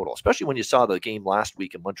the total, especially when you saw the game last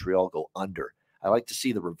week in Montreal go under. I like to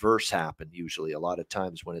see the reverse happen usually a lot of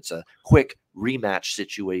times when it's a quick rematch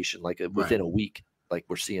situation, like within a week, like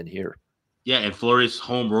we're seeing here. Yeah, and Fleury's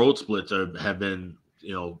home road splits have been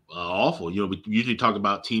awful. We usually talk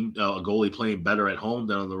about a goalie playing better at home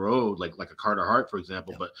than on the road, like a Carter Hart, for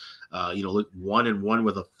example. Yeah. But look, 1-1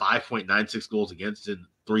 with a 5.96 goals against and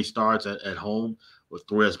 3 starts at home, with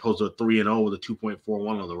 3 as opposed to a 3-0 with a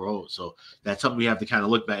 2.41 on the road. So that's something we have to kind of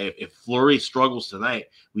look back. If Fleury struggles tonight,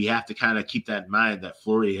 we have to kind of keep that in mind, that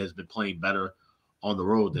Fleury has been playing better on the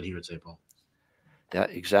road than here in St. Paul. Yeah,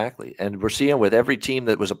 exactly. And we're seeing with every team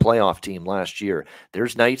that was a playoff team last year,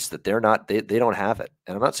 there's nights that they don't have it.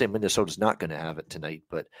 And I'm not saying Minnesota's not going to have it tonight,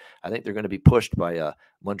 but I think they're going to be pushed by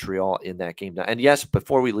Montreal in that game. And yes,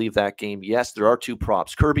 before we leave that game, yes, there are 2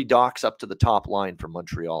 props. Kirby Dach's up to the top line for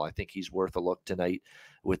Montreal. I think he's worth a look tonight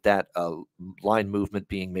with that line movement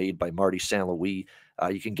being made by Marty St. Louis.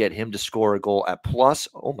 You can get him to score a goal at plus,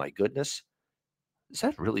 oh my goodness. Is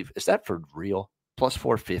that for real? Plus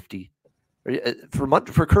 450.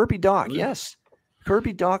 For Kirby Dach, yes.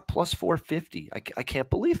 Kirby Dach plus 450. I can't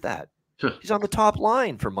believe that. He's on the top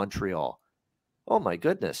line for Montreal. Oh my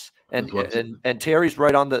goodness. And Terry's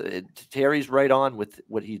right on with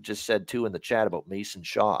what he just said too in the chat about Mason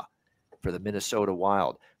Shaw for the Minnesota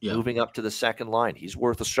Wild. Yeah. Moving up to the second line. He's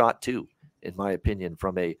worth a shot too, in my opinion,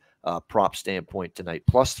 from a prop standpoint tonight.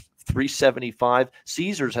 Plus 375.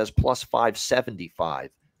 Caesars has plus 575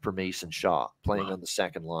 for Mason Shaw playing on the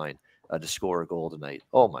second line to score a goal tonight.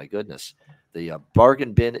 Oh my goodness. The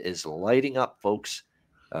bargain bin is lighting up, folks,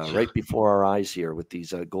 right before our eyes here with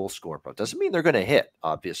these goal score props. Doesn't mean they're going to hit,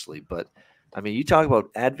 obviously, but I mean, you talk about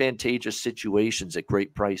advantageous situations at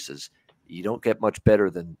great prices. You don't get much better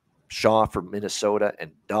than Shaw for Minnesota,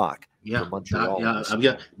 and Doc Yeah, for Montreal.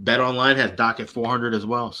 Bet Online has Doc at 400 as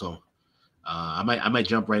well. So I might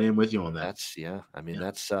jump right in with you on that.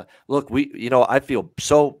 That's look, I feel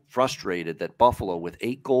so frustrated that Buffalo with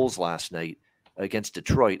 8 goals last night against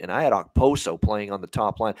Detroit, and I had Okposo playing on the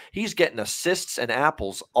top line. He's getting assists and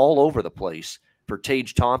apples all over the place for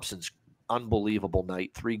Tage Thompson's unbelievable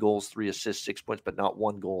night. 3 goals, 3 assists, 6 points, but not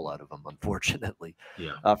 1 goal out of him, unfortunately.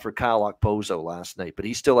 Yeah. For Kyle Okposo last night, but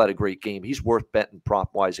he still had a great game. He's worth betting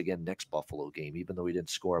prop wise again next Buffalo game, even though he didn't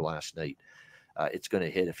score last night. It's going to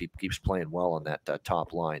hit if he keeps playing well on that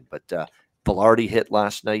top line. But Velarde hit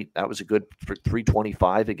last night. That was a good for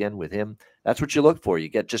 325 again with him. That's what you look for. You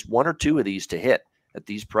get just 1 or 2 of these to hit at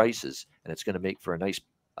these prices, and it's going to make for a nice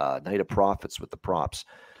night of profits with the props.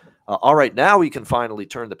 All right, now we can finally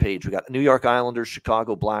turn the page. We got New York Islanders,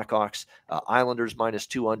 Chicago Blackhawks. Islanders minus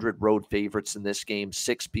 200 road favorites in this game,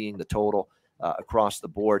 6 being the total across the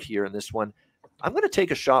board here in this one. I'm going to take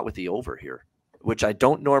a shot with the over here, which I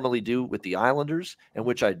don't normally do with the Islanders, and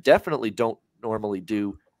which I definitely don't normally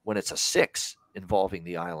do when it's a 6 involving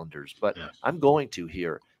the Islanders. But yes, I'm going to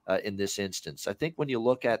here in this instance. I think when you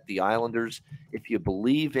look at the Islanders, if you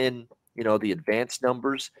believe in, the advanced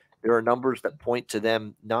numbers, there are numbers that point to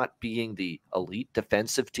them not being the elite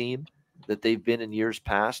defensive team that they've been in years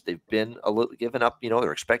past. They've been a little given up,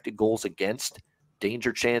 their expected goals against,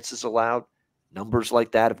 danger chances allowed. Numbers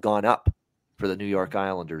like that have gone up for the New York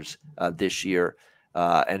Islanders this year.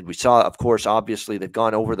 And we saw, of course, obviously they've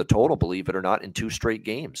gone over the total, believe it or not, in 2 straight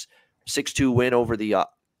games. 6-2 win over the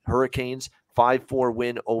Hurricanes, 5-4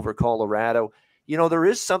 win over Colorado. There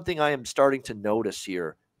is something I am starting to notice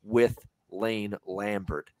here with Lane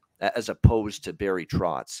Lambert as opposed to Barry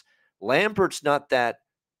Trotz. Lambert's not that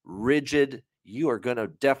rigid. You are going to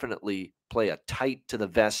definitely play a tight to the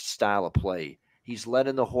vest style of play. He's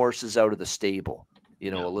letting the horses out of the stable, a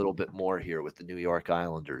little bit more here with the New York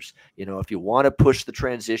Islanders. If you want to push the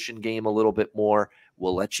transition game a little bit more,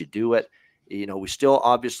 we'll let you do it. We still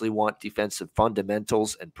obviously want defensive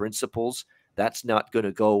fundamentals and principles. That's not going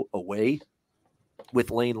to go away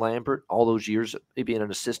with Lane Lambert, all those years, maybe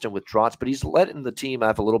an assistant with Trotz, but he's letting the team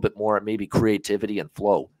have a little bit more, maybe creativity and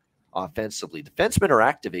flow offensively. Defensemen are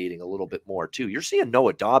activating a little bit more too. You're seeing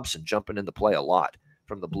Noah Dobson jumping into play a lot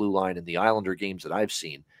from the blue line in the Islander games that I've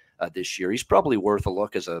seen this year. He's probably worth a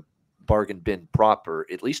look as a bargain bin prop, or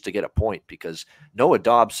at least to get a point, because Noah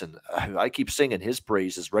Dobson, I keep singing his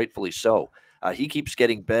praises, rightfully so. He keeps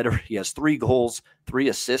getting better. He has 3 goals, 3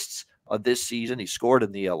 assists this season. He scored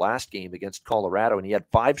in the last game against Colorado, and he had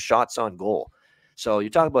 5 shots on goal. So you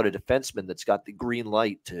talk about a defenseman that's got the green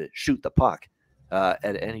light to shoot the puck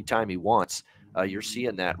at any time he wants. You're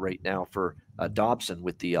seeing that right now for Dobson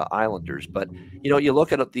with the Islanders. But, you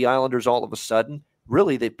look at the Islanders all of a sudden,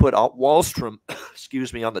 really they put out Wahlstrom,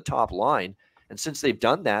 on the top line. And since they've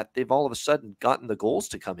done that, they've all of a sudden gotten the goals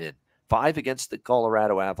to come in. 5 against the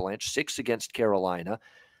Colorado Avalanche, 6 against Carolina.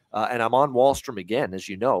 And I'm on Wahlstrom again, as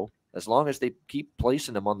you know. As long as they keep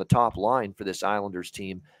placing him on the top line for this Islanders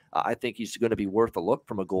team, I think he's going to be worth a look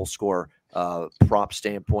from a goal scorer prop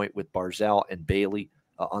standpoint with Barzal and Bailey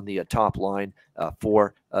on the top line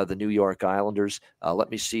for the New York Islanders. Let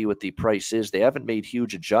me see what the price is. They haven't made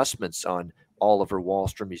huge adjustments on Oliver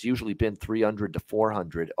Wahlstrom. He's usually been 300 to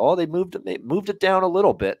 400. Oh, they moved it down a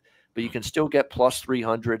little bit, but you can still get plus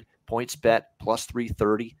 300, points bet, plus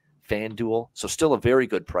 330. FanDuel. So still a very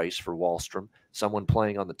good price for Wahlstrom, someone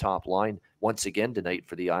playing on the top line once again tonight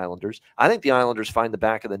for the Islanders. I think the Islanders find the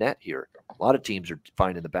back of the net here. A lot of teams are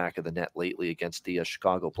finding the back of the net lately against the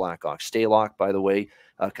Chicago Blackhawks. Stalock, by the way,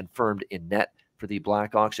 confirmed in net for the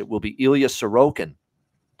Blackhawks. It will be Ilya Sorokin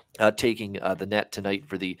taking the net tonight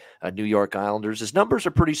for the New York Islanders. His numbers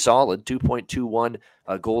are pretty solid, 2.21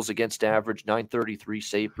 goals against average, 933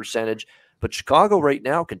 save percentage. But Chicago right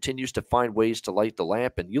now continues to find ways to light the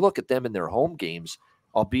lamp. And you look at them in their home games,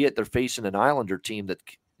 albeit they're facing an Islander team that,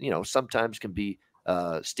 sometimes can be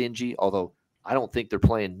stingy, although I don't think they're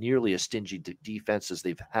playing nearly as stingy defense as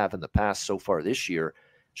they've have in the past so far this year.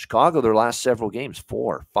 Chicago, their last several games,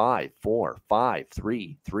 4, 5, 4, 5,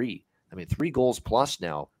 3, 3. 3 goals plus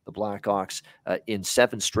now, the Blackhawks in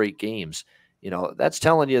 7 straight games. That's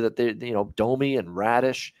telling you that they, Domi and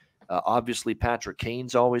Radish, obviously Patrick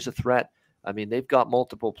Kane's always a threat. They've got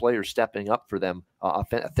multiple players stepping up for them.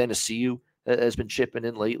 Athanasiou has been chipping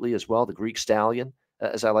in lately as well, the Greek Stallion,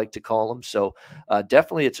 as I like to call him. So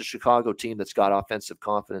definitely it's a Chicago team that's got offensive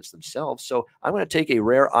confidence themselves. So I'm going to take a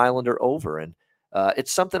rare Islander over, and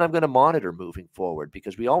it's something I'm going to monitor moving forward,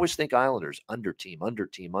 because we always think Islanders, under team,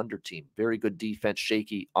 very good defense,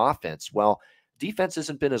 shaky offense. Well, defense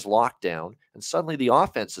hasn't been as locked down, and suddenly the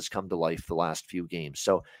offense has come to life the last few games.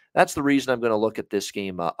 So that's the reason I'm going to look at this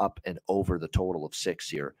game up and over the total of 6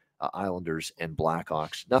 here. Islanders and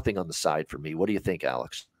Blackhawks. Nothing on the side for me. What do you think,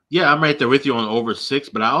 Alex? Yeah, I'm right there with you on over 6,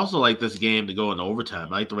 but I also like this game to go in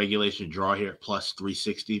overtime. I like the regulation draw here at plus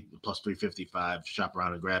 360, plus 355. Shop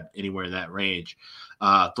around and grab anywhere in that range.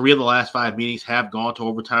 3 of the last 5 meetings have gone to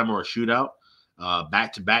overtime or a shootout.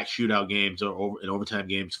 Back-to-back shootout games or overtime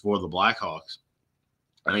games for the Blackhawks.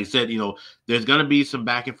 And like I said, there's going to be some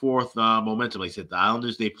back and forth momentum. Like I said, the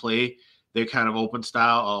Islanders, they play their kind of open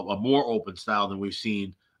style, a more open style than we've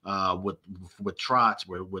seen with Trotz,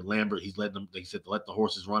 where with Lambert, he's letting them, like I said, to let the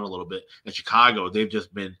horses run a little bit. In Chicago, they've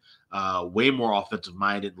just been way more offensive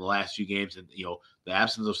minded in the last few games. And, the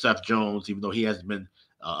absence of Seth Jones, even though he hasn't been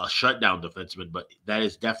a shutdown defenseman, but that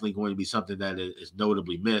is definitely going to be something that is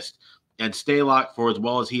notably missed. And Stalock, for as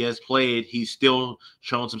well as he has played, he's still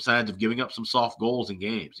shown some signs of giving up some soft goals in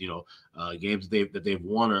games. Games that they've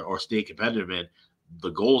won or stayed competitive in.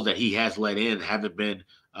 The goals that he has let in haven't been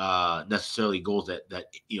necessarily goals that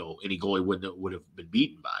any goalie would have been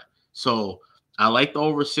beaten by. So I like the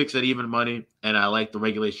over 6 at even money, and I like the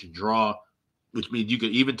regulation draw, which means you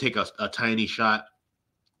could even take a tiny shot.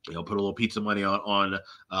 Put a little pizza money on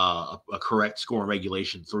a correct score in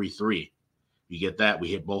regulation 3-3. You get that, we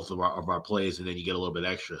hit both of our plays, and then you get a little bit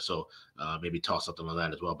extra. So maybe toss something on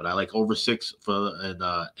that as well. But I like over 6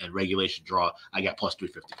 and regulation draw. I got plus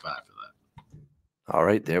 355 for that. All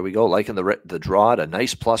right, there we go. Liking the draw at a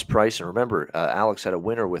nice plus price. And remember, Alex had a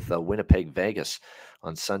winner with Winnipeg Vegas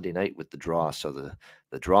on Sunday night with the draw. So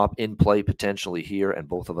the drop in play potentially here, and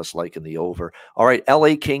both of us liking the over. All right,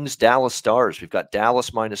 LA Kings, Dallas Stars. We've got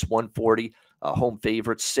Dallas minus 140, home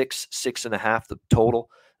favorite, 6.5 the total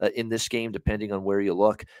in this game, depending on where you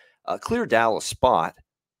look. Clear Dallas spot,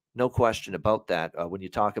 no question about that. When you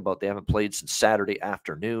talk about they haven't played since Saturday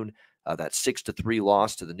afternoon, that 6-3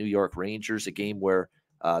 loss to the New York Rangers, a game where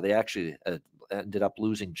they actually ended up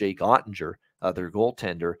losing Jake Ottinger, their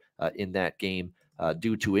goaltender, in that game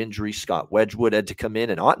due to injury. Scott Wedgwood had to come in,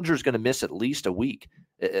 and Ottinger's going to miss at least a week,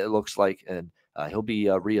 it looks like, and he'll be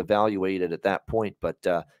reevaluated at that point,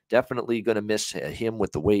 but definitely going to miss him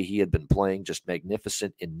with the way he had been playing, just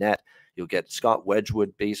magnificent in net. You'll get Scott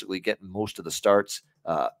Wedgwood basically getting most of the starts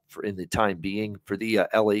for in the time being for the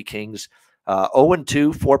LA Kings.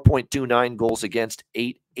 0-2, 4.29 goals against,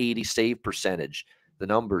 880 save percentage, the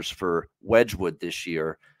numbers for Wedgwood this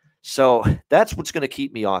year. So that's what's going to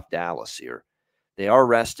keep me off Dallas here. They are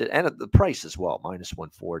rested, and at the price as well, minus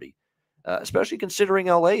 140. Especially considering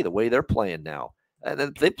LA, the way they're playing now.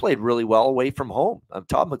 And they played really well away from home.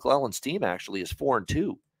 Todd McClellan's team actually is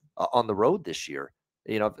 4-2 on the road this year.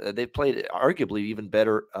 They played arguably even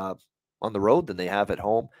better on the road than they have at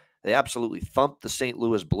home. They absolutely thumped the St.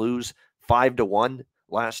 Louis Blues 5-1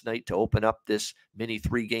 last night to open up this mini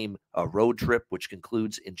 3-game road trip, which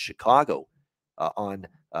concludes in Chicago on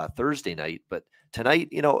Thursday night. But tonight,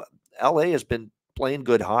 LA has been playing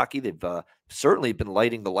good hockey. They've certainly been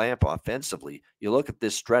lighting the lamp offensively. You look at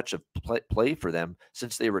this stretch of play for them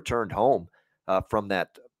since they returned home from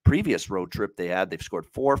that previous road trip they had. They've scored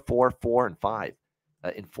 4, 4, 4, and 5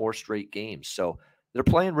 in 4 straight games. So they're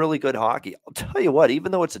playing really good hockey. I'll tell you what,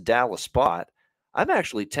 even though it's a Dallas spot, I'm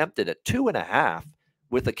actually tempted at 2.5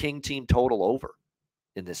 with a King team total over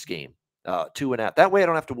in this game. 2.5. That way I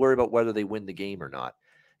don't have to worry about whether they win the game or not.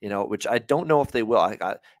 Which I don't know if they will.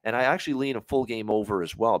 And I actually lean a full game over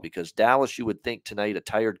as well, because Dallas, you would think tonight, a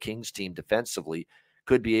tired Kings team defensively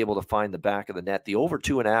could be able to find the back of the net. The over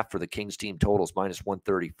 2.5 for the Kings team totals minus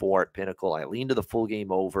 134 at Pinnacle. I lean to the full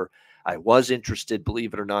game over. I was interested,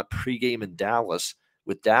 believe it or not, pregame in Dallas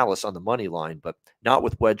with Dallas on the money line, but not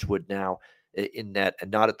with Wedgwood now in net, and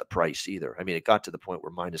not at the price either. I mean, it got to the point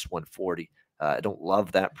where minus 140. I don't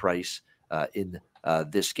love that price in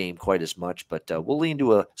this game quite as much, but we'll lean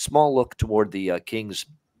to a small look toward the Kings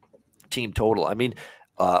team total. I mean,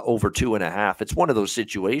 over 2.5. It's one of those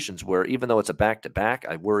situations where even though it's a back-to-back,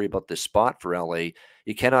 I worry about this spot for LA.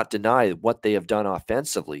 You cannot deny what they have done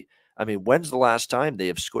offensively. I mean, when's the last time they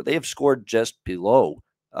have scored? They have scored just below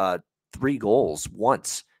 3 goals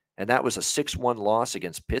once, and that was a 6-1 loss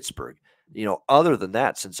against Pittsburgh. Other than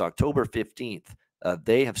that, since October 15th,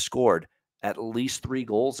 they have scored at least 3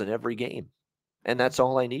 goals in every game. And that's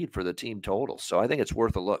all I need for the team total. So I think it's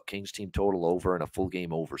worth a look. Kings team total over and a full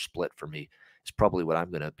game over split for me is probably what I'm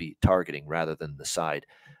going to be targeting rather than the side.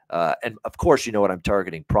 And of course, you know what I'm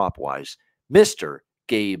targeting prop-wise. Mr.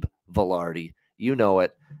 Gabe Velarde. You know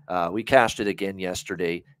it. We cashed it again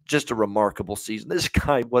yesterday. Just a remarkable season. This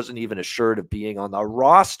guy wasn't even assured of being on the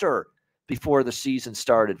roster before the season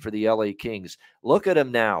started for the LA Kings. Look at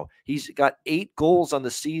him now. He's got 8 goals on the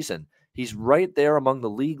season. He's right there among the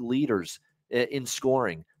league leaders in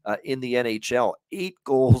scoring in the NHL. 8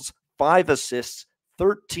 goals, 5 assists,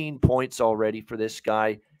 13 points already for this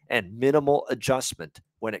guy, and minimal adjustment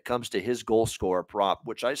when it comes to his goal scorer prop,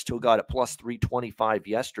 which I still got at plus 325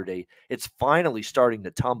 yesterday. It's finally starting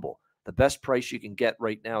to tumble. The best price you can get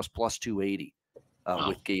right now is plus 280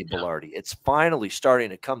 with Gabe Bilardi. It's finally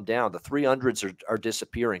starting to come down. The 300s are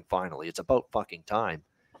disappearing finally. It's about fucking time.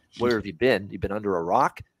 Where have you been? You've been under a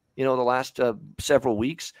rock? The last several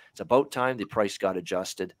weeks. It's about time the price got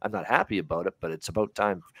adjusted. I'm not happy about it, but it's about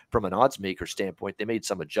time from an odds maker standpoint. They made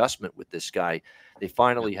some adjustment with this guy. They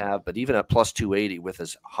finally have, but even at plus 280 with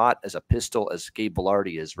as hot as a pistol as Gabe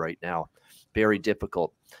Bilardi is right now, very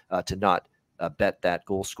difficult to not bet that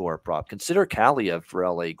goal scorer prop. Consider Kaliev for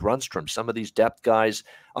LA, Grunstrom, some of these depth guys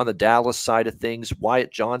on the Dallas side of things.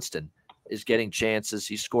 Wyatt Johnston is getting chances.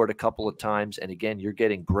 He scored a couple of times, and again, you're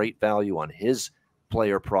getting great value on his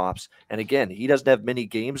player props. And again, he doesn't have many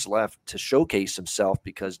games left to showcase himself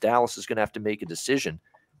because Dallas is going to have to make a decision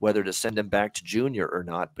whether to send him back to junior or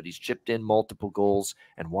not. But he's chipped in multiple goals,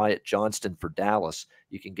 and Wyatt Johnston for Dallas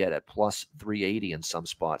you can get at plus 380 in some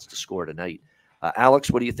spots to score tonight. Alex,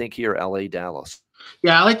 what do you think here, LA, Dallas?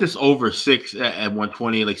 Yeah, I like this over 6 at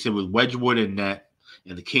 120. Like I said, with Wedgwood in net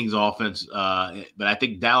and the Kings offense. But I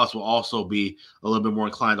think Dallas will also be a little bit more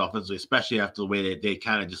inclined offensively, especially after the way that they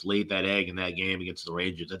kind of just laid that egg in that game against the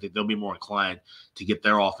Rangers. I think they'll be more inclined to get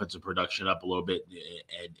their offensive production up a little bit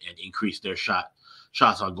and increase their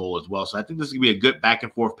shots on goal as well. So I think this is going to be a good back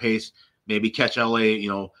and forth pace. Maybe catch LA,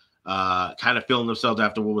 kind of feeling themselves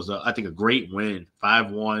after what was, I think, a great win,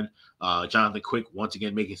 5-1. Jonathan Quick once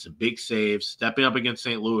again making some big saves, stepping up against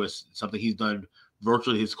St. Louis, something he's done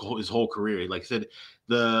virtually his whole career. Like I said,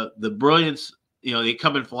 the brilliance, they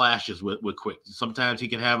come in flashes with Quick. Sometimes he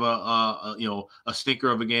can have a stinker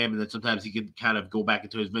of a game, and then sometimes he can kind of go back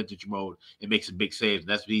into his vintage mode and make some big saves. And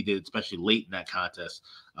that's what he did, especially late in that contest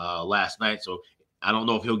last night. So I don't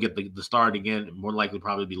know if he'll get the start again. More likely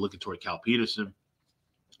probably be looking toward Cal Peterson.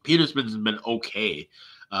 Peterson's been okay.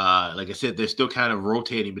 Like I said, they're still kind of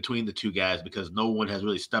rotating between the two guys because no one has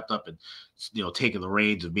really stepped up and, taken the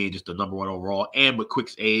reins of being just the number one overall. And with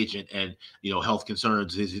Quick's age and health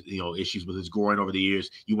concerns, his, issues with his groin over the years,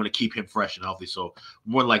 you want to keep him fresh and healthy. So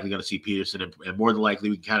more than likely going to see Peterson, and more than likely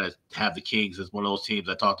we can kind of have the Kings as one of those teams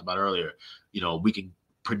I talked about earlier. We can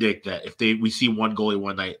predict that if we see one goalie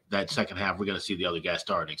one night, that second half, we're going to see the other guy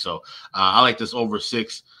starting. So I like this over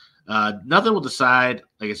 6. Nothing will decide.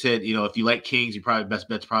 Like I said, if you like Kings, you probably best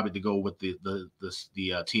bet's probably to go with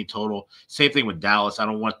the team total. Same thing with Dallas. I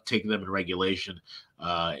don't want to take them in regulation.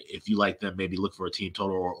 If you like them, maybe look for a team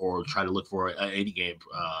total or try to look for any game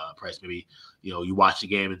price. Maybe you watch the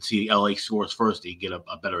game and see LA scores first, and you get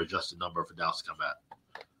a better adjusted number for Dallas to come at.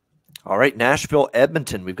 All right, Nashville,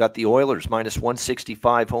 Edmonton. We've got the Oilers minus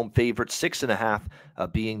 165 home favorite,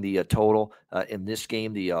 6.5 being the total in this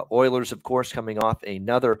game. The Oilers, of course, coming off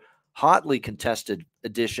another hotly contested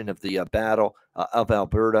edition of the Battle of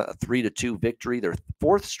Alberta, a 3-2 victory, their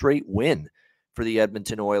 4th straight win for the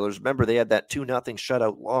Edmonton Oilers. Remember, they had that 2-0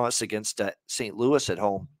 shutout loss against St. Louis at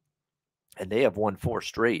home, and they have won 4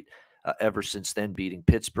 straight ever since then, beating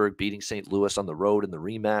Pittsburgh, beating St. Louis on the road in the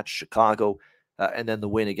rematch, Chicago, and then the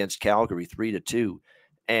win against Calgary, 3-2.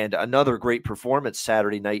 And another great performance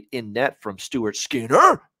Saturday night in net from Stuart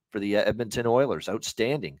Skinner for the Edmonton Oilers.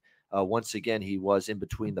 Outstanding. Once again, he was in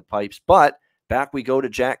between the pipes. But back we go to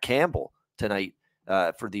Jack Campbell tonight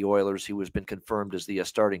for the Oilers, who has been confirmed as the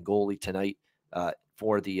starting goalie tonight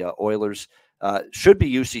for the Oilers. Should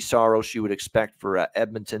be UC Saros, you would expect, for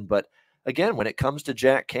Edmonton. But again, when it comes to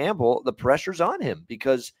Jack Campbell, the pressure's on him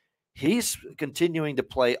because he's continuing to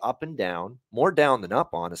play up and down, more down than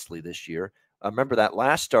up, honestly, this year. Remember that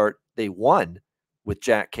last start, they won with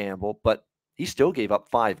Jack Campbell, but he still gave up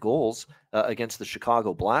 5 goals against the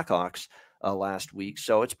Chicago Blackhawks last week.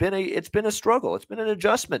 So it's been a struggle. It's been an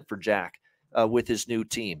adjustment for Jack with his new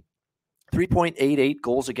team. 3.88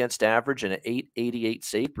 goals against average and an .888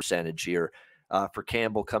 save percentage here for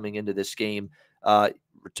Campbell coming into this game.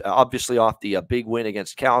 Obviously off the big win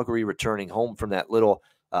against Calgary, returning home from that little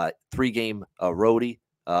 3-game roadie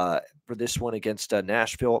for this one against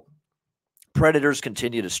Nashville. Predators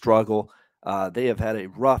continue to struggle. They have had a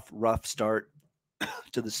rough start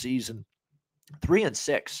to the season.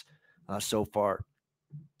 3-6 so far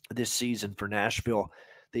this season for Nashville.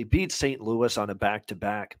 They beat St. Louis on a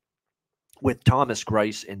back-to-back with Thomas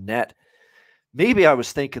Greiss in net. Maybe I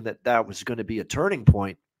was thinking that was going to be a turning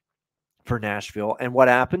point for Nashville. And what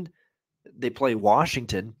happened? They play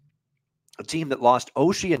Washington a team that lost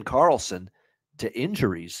Oshie and Carlson to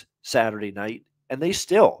injuries Saturday night, and they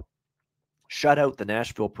still shut out the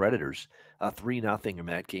Nashville Predators 3-0 in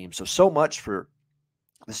that game. So much for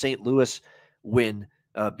the St. Louis win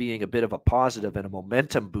being a bit of a positive and a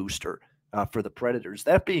momentum booster for the Predators.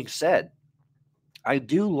 That being said, I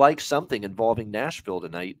do like something involving Nashville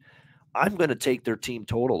tonight. I'm going to take their team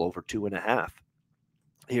total over 2.5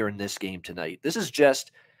 here in this game tonight. This is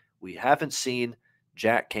just, we haven't seen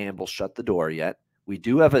Jack Campbell shut the door yet. We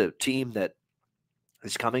do have a team that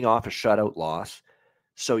is coming off a shutout loss.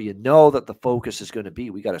 So you know that the focus is going to be,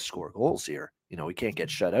 we got to score goals here. We can't get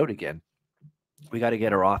shut out again. We got to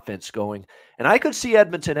get our offense going. And I could see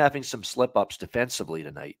Edmonton having some slip-ups defensively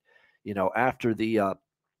tonight. After the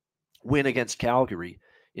win against Calgary,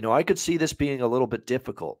 I could see this being a little bit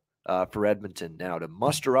difficult for Edmonton now to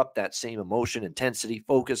muster up that same emotion, intensity,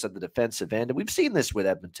 focus on the defensive end. And we've seen this with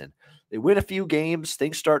Edmonton. They win a few games,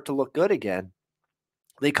 things start to look good again.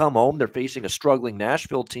 They come home, they're facing a struggling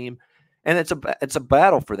Nashville team, and it's a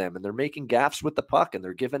battle for them, and they're making gaffes with the puck, and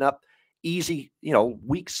they're giving up easy,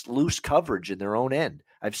 weak, loose coverage in their own end.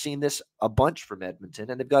 I've seen this a bunch from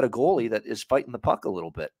Edmonton, and they've got a goalie that is fighting the puck a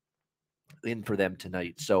little bit in for them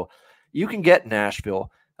tonight. So you can get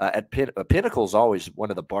Nashville at Pinnacle is always one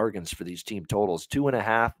of the bargains for these team totals.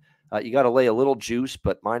 2.5. You got to lay a little juice,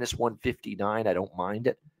 but -159, I don't mind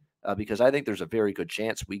it because I think there's a very good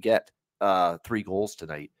chance we get 3 goals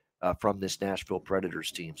tonight from this Nashville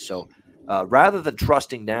Predators team. So rather than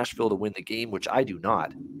trusting Nashville to win the game, which I do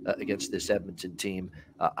not against this Edmonton team,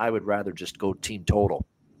 I would rather just go team total.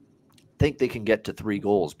 Think they can get to 3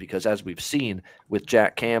 goals because as we've seen with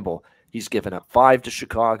Jack Campbell, he's given up 5 to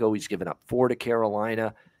Chicago. He's given up 4 to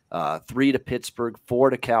Carolina, 3 to Pittsburgh,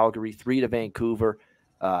 4 to Calgary, 3 to Vancouver.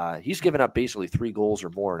 He's given up basically 3 goals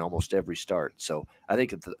or more in almost every start. So I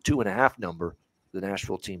think at the 2.5 number, the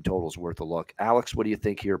Nashville team total is worth a look. Alex, what do you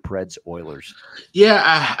think here, Preds, Oilers?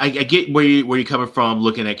 Yeah, I get where you're coming from,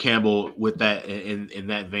 looking at Campbell with that in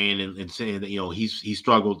that vein and saying that he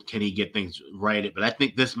struggled. Can he get things right? But I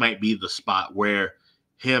think this might be the spot where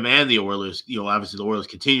him and the Oilers, obviously the Oilers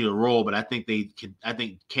continue to roll, but I think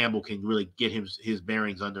Campbell can really get his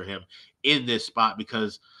bearings under him in this spot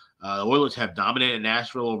because the Oilers have dominated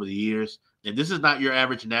Nashville over the years, and this is not your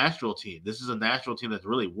average Nashville team. This is a Nashville team that's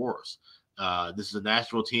really worse. This is a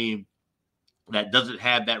Nashville team that doesn't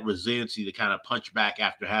have that resiliency to kind of punch back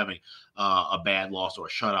after having a bad loss or a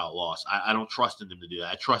shutout loss. I don't trust in them to do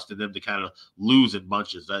that. I trust in them to kind of lose in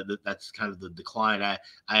bunches. That's kind of the decline I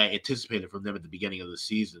anticipated from them at the beginning of the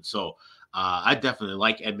season. So I definitely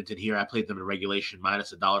like Edmonton here. I played them in regulation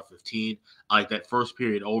 -$1.15. I like that first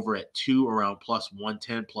period over at 2 around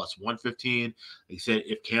 +110, +115. Like I said,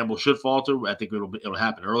 if Campbell should falter, I think it'll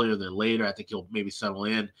happen earlier than later. I think he'll maybe settle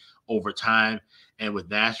in over time. And with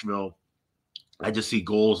Nashville, I just see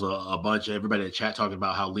goals a bunch. Everybody in the chat talking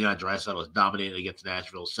about how Leon Draisaitl was dominating against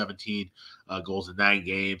Nashville, 17 goals in 9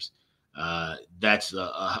 games. That's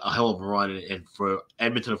a hell of a run. And for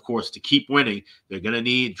Edmonton, of course, to keep winning, they're going to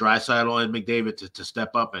need Draisaitl and McDavid to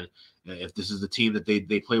step up. And if this is the team that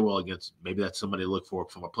they play well against, maybe that's somebody to look for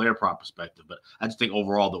from a player prop perspective. But I just think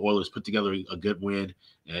overall the Oilers put together a good win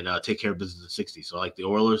and take care of business at 60. So I like the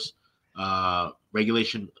Oilers.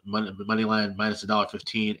 Regulation money line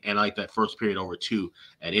 -$1.15, and I like that first period over 2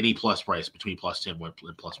 at any plus price between +10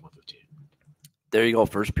 and +115. There you go.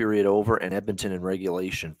 First period over and Edmonton in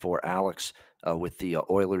regulation for Alex with the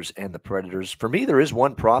Oilers and the Predators. For me, there is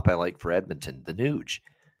one prop I like for Edmonton, the Nuge.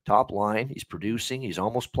 Top line, he's producing. He's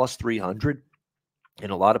almost +300 in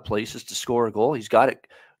a lot of places to score a goal. He's got it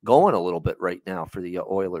going a little bit right now for the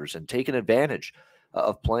Oilers and taking advantage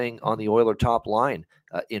of playing on the Oiler top line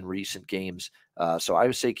in recent games. So I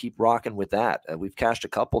would say keep rocking with that. We've cashed a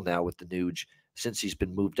couple now with the Nuge since he's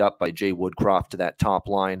been moved up by Jay Woodcroft to that top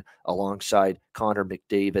line alongside Connor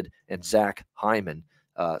McDavid and Zach Hyman.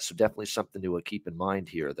 So definitely something to keep in mind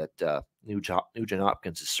here that Nugent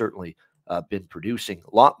Hopkins has certainly been producing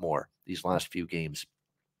a lot more these last few games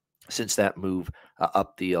since that move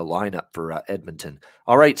up the lineup for Edmonton.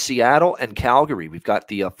 All right, Seattle and Calgary. We've got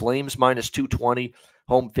the Flames -220,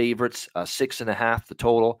 home favorites, 6.5 the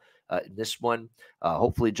total. In this one,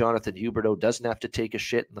 hopefully Jonathan Huberdeau doesn't have to take a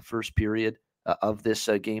shit in the first period of this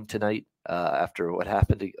game tonight after what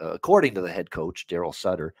happened, according to the head coach, Daryl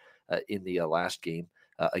Sutter, in the last game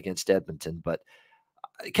against Edmonton. But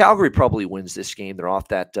Calgary probably wins this game. They're off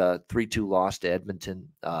that 3-2 loss to Edmonton.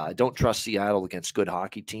 I don't trust Seattle against good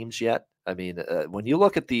hockey teams yet. I mean, when you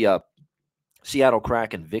look at the Seattle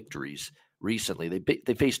Kraken victories recently,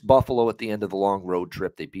 they faced Buffalo at the end of the long road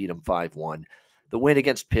trip. They beat them 5-1. The win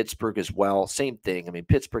against Pittsburgh as well, same thing. I mean,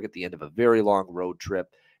 Pittsburgh at the end of a very long road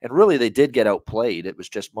trip. And really, they did get outplayed. It was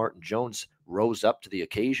just Martin Jones rose up to the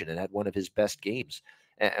occasion and had one of his best games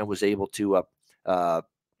and was able to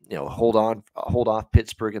hold off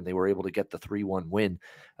Pittsburgh, and they were able to get the 3-1 win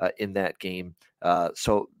in that game.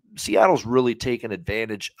 So Seattle's really taken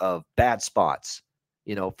advantage of bad spots,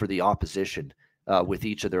 for the opposition with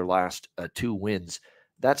each of their last 2 wins.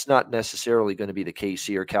 That's not necessarily going to be the case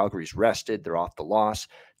here. Calgary's rested. They're off the loss.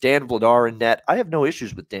 Dan Vladar in net. I have no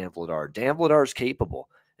issues with Dan Vladar. Dan Vladar is capable,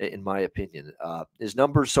 in my opinion. His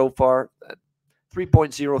numbers so far,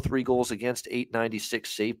 3.03 goals against, .896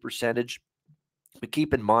 save percentage. But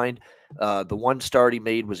keep in mind, the one start he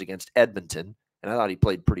made was against Edmonton, and I thought he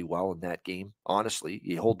played pretty well in that game. Honestly,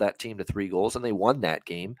 he held that team to 3 goals, and they won that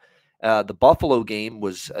game. The Buffalo game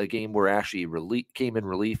was a game where actually came in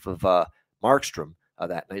relief of Markstrom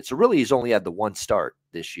that night. So really, he's only had the one start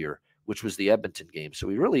this year, which was the Edmonton game. So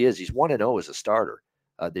he's 1-0 as a starter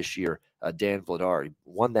this year. Dan Vladar, he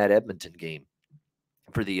won that Edmonton game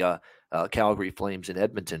for the Calgary Flames in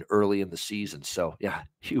Edmonton early in the season. So yeah,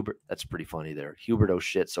 Hubert, that's pretty funny there. Hubert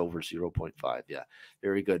O'Shits over 0.5. Yeah,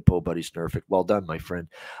 very good, Po Buddy Snurfic. Well done, my friend.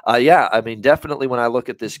 Yeah, I mean, definitely when I look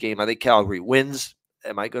at this game, I think Calgary wins.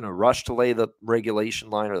 Am I going to rush to lay the regulation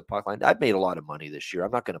line or the puck line? I've made a lot of money this year. I'm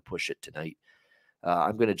not going to push it tonight.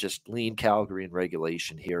 I'm going to just lean Calgary in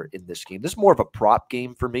regulation here in this game. This is more of a prop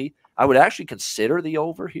game for me. I would actually consider the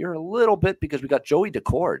over here a little bit because we got Joey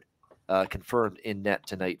Decord confirmed in net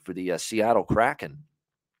tonight for the Seattle Kraken.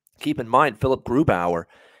 Keep in mind, Philip Grubauer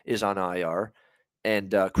is on IR,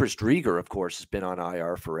 and Chris Drieger, of course, has been on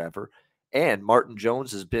IR forever. And Martin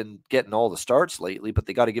Jones has been getting all the starts lately, but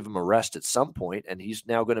they got to give him a rest at some point, and he's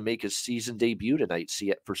now going to make his season debut tonight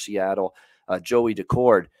for Seattle. Joey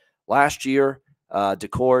Decord. Last year,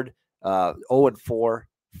 Decord, 0-4,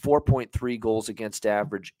 4.3 goals against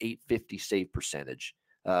average, .850 save percentage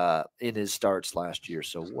in his starts last year.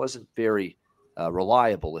 So wasn't very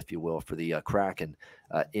reliable, if you will, for the Kraken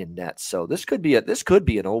in net. So this could be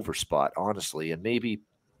an over spot, honestly, and maybe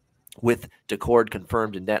with Decord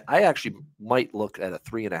confirmed in net, I actually might look at a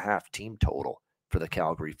 3.5 team total for the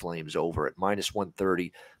Calgary Flames over at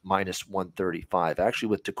 -130, -135. Actually,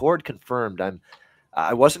 with Decord confirmed,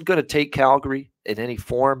 I wasn't going to take Calgary in any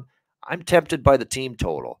form. I'm tempted by the team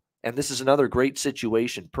total. And this is another great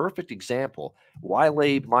situation. Perfect example. Why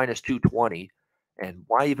lay -220? And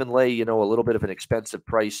why even lay, a little bit of an expensive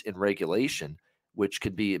price in regulation, which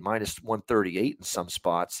could be -138 in some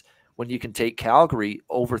spots, when you can take Calgary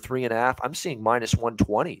over 3.5. I'm seeing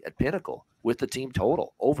 -120 at Pinnacle with the team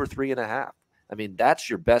total over 3.5. I mean, that's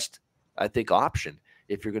your best, I think, option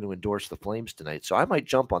if you're going to endorse the Flames tonight. So I might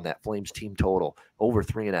jump on that Flames team total over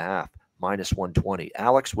 3.5, -120.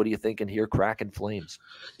 Alex, what are you thinking here? Kraken Flames.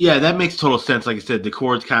 Yeah, that makes total sense. Like I said,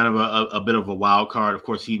 Decord's kind of a bit of a wild card. Of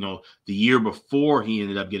course, the year before he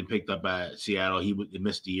ended up getting picked up by Seattle, he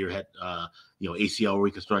missed a year, had ACL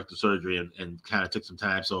reconstructive surgery, and kind of took some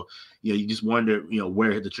time. So you just wonder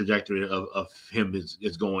where the trajectory of him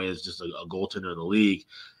is going as just a goaltender in the league.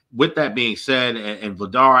 With that being said, and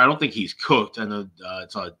Vladar, I don't think he's cooked. I know I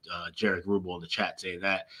saw Jarek Rubel in the chat saying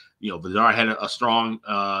that Vladar had a strong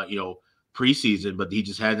preseason, but he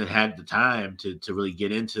just hasn't had the time to really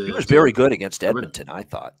get into. He was very good against Edmonton, I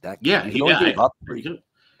thought. That game.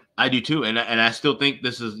 I do too, and I still think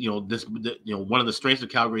this is one of the strengths of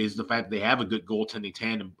Calgary is the fact that they have a good goaltending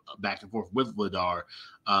tandem back and forth with Vladar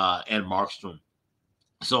and Markstrom.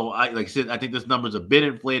 So, like I said, I think this number is a bit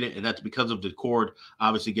inflated, and that's because of Decord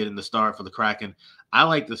obviously getting the start for the Kraken. I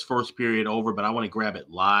like this first period over, but I want to grab it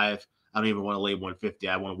live. I don't even want to lay 150.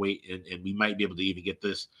 I want to wait, and we might be able to even get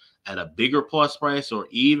this at a bigger plus price or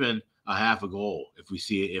even a half a goal if we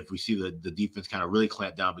see the defense kind of really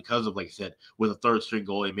clamp down because of, like I said, with a third string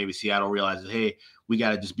goalie, maybe Seattle realizes, hey, we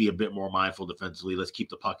got to just be a bit more mindful defensively. Let's keep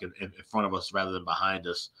the puck in front of us rather than behind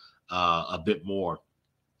us a bit more.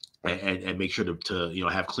 And make sure to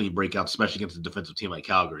have clean breakouts, especially against a defensive team like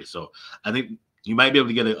Calgary. So I think you might be able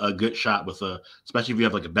to get a good shot with especially if you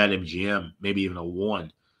have like a bet MGM, maybe even a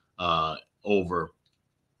 1 over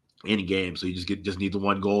any game. So you just need the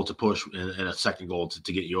 1 goal to push and a second goal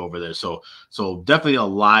to get you over there. So definitely a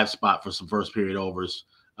live spot for some first period overs,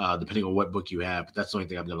 depending on what book you have. But that's the only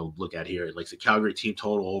thing I'm going to look at here. Like the Calgary team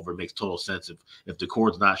total over makes total sense. If the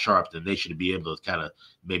cord's not sharp, then they should be able to kind of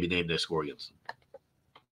maybe name their score against them.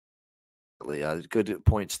 Good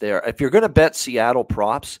points there. If you're going to bet Seattle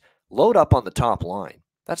props, load up on the top line.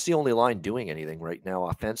 That's the only line doing anything right now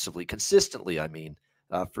offensively, consistently,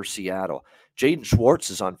 for Seattle. Jaden Schwartz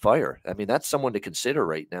is on fire. I mean, that's someone to consider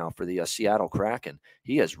right now for the Seattle Kraken.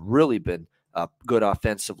 He has really been good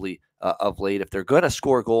offensively of late. If they're going to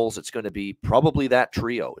score goals, it's going to be probably that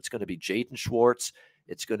trio. It's going to be Jaden Schwartz.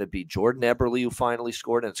 It's going to be Jordan Eberle, who finally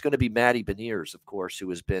scored, and it's going to be Matty Beniers, of course, who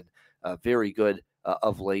has been very good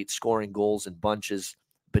of late, scoring goals in bunches.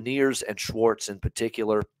 Beniers and Schwartz in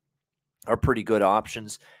particular are pretty good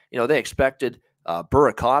options. You know, they expected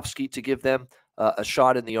Burakovsky to give them a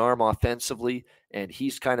shot in the arm offensively, and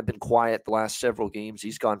he's kind of been quiet the last several games.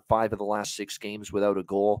 He's gone 5 of the last 6 games without a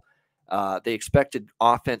goal. They expected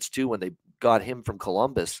offense too when they got him from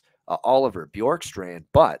Columbus, Oliver Bjorkstrand,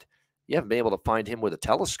 but you haven't been able to find him with a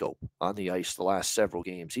telescope on the ice the last several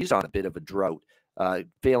games. He's on a bit of a drought,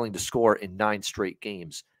 failing to score in 9 straight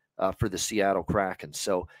games for the Seattle Kraken.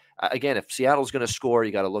 So again, if Seattle's going to score,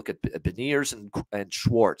 you got to look at Beniers and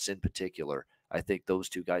Schwartz in particular. I think those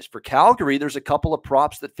 2 guys. For Calgary, there's a couple of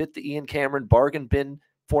props that fit the Ian Cameron bargain bin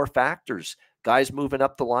 4 factors. Guys moving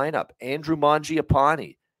up the lineup. Andrew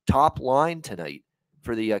Mangiapane, top line tonight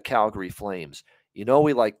for the Calgary Flames. You know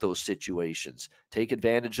we like those situations. Take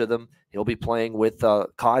advantage of them. He'll be playing with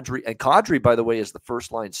Kadri. And Kadri, by the way, is the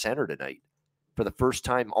first-line center tonight for the first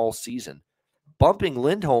time all season. Bumping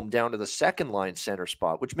Lindholm down to the second-line center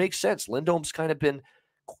spot, which makes sense. Lindholm's kind of been,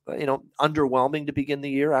 underwhelming to begin the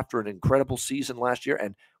year after an incredible season last year.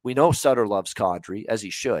 And we know Sutter loves Kadri, as he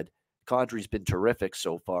should. Kadri's been terrific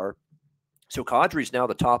so far. So Kadri's now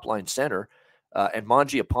the top-line center, and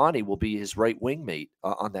Mangiapane will be his right wing mate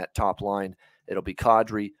on that top line. It'll be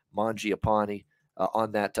Kadri, Mangiapane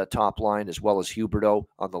on that top line, as well as Huberdeau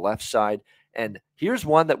on the left side. And here's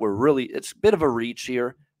one that it's a bit of a reach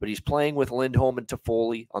here, but he's playing with Lindholm and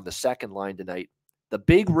Toffoli on the second line tonight. The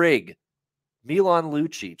big rig, Milan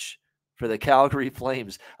Lucic for the Calgary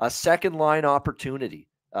Flames, a second line opportunity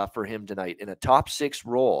for him tonight in a top 6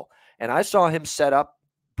 role. And I saw him set up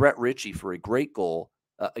Brett Ritchie for a great goal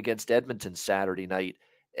against Edmonton Saturday night.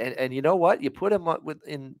 And you know what? You put him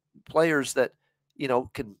in players that,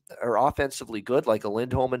 are offensively good, like a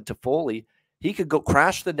Lindholm and Toffoli. He could go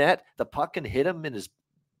crash the net. The puck can hit him in his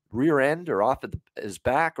rear end or off of his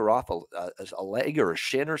back or off a leg or a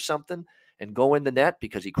shin or something and go in the net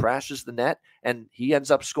because he crashes the net and he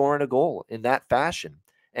ends up scoring a goal in that fashion.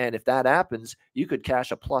 And if that happens, you could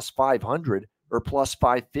cash a plus 500 or plus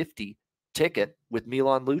 550 ticket with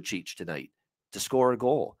Milan Lucic tonight to score a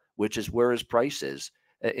goal, which is where his price is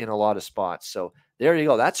in a lot of spots. So there you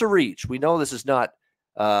go. That's a reach. We know this is not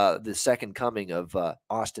the second coming of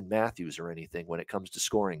Austin Matthews or anything when it comes to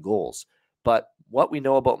scoring goals. But what we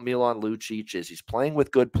know about Milan Lucic is he's playing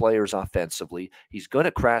with good players offensively. He's going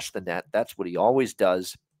to crash the net. That's what he always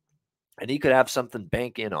does. And he could have something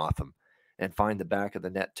bank in off him and find the back of the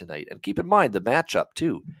net tonight. And keep in mind the matchup,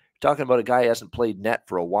 too. You're talking about a guy who hasn't played net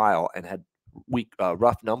for a while and had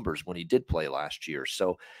rough numbers when he did play last year.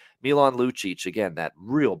 So Milan Lucic, again, that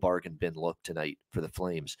real bargain bin look tonight for the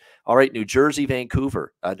Flames. All right, New Jersey,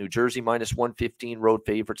 Vancouver. New Jersey minus 115, road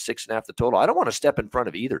favorite, 6.5 the total. I don't want to step in front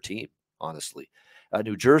of either team, honestly.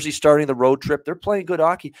 New Jersey starting the road trip. They're playing good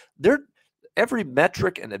hockey. They're every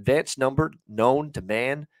metric and advanced number known to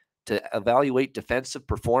man to evaluate defensive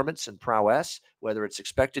performance and prowess, whether it's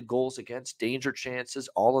expected goals against, danger chances,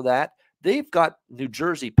 all of that. They've got New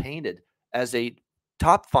Jersey painted as a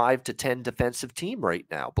top 5 to 10 defensive team right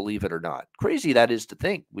now, believe it or not. Crazy that is to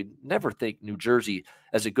think. We never think New Jersey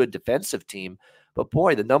as a good defensive team, but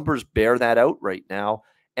boy, the numbers bear that out right now.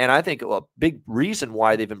 And I think a big reason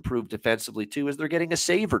why they've improved defensively too is they're getting a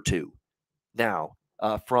save or two now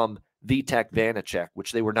from Vitek Vanacek,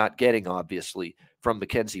 which they were not getting, obviously, from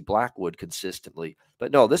Mackenzie Blackwood consistently.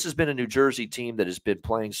 But no, this has been a New Jersey team that has been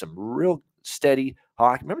playing some real steady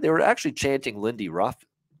hockey. Remember, they were actually chanting Lindy Ruff,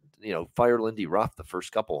 fire Lindy Ruff the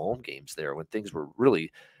first couple home games there when things were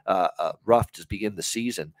really rough to begin the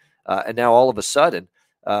season. And now all of a sudden,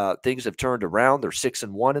 things have turned around. They're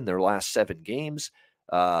 6-1 in their last 7 games.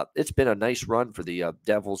 It's been a nice run for the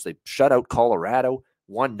Devils. They shut out Colorado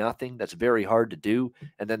 1-0. That's very hard to do.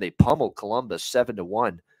 And then they pummeled Columbus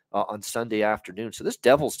 7-1 on Sunday afternoon. So this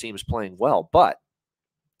Devils team is playing well, but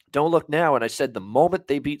don't look now. And I said the moment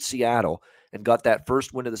they beat Seattle and got that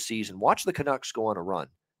first win of the season, watch the Canucks go on a run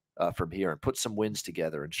from here and put some wins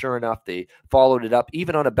together. And sure enough, they followed it up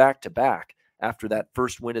even on a back-to-back. After that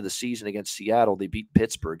first win of the season against Seattle, they beat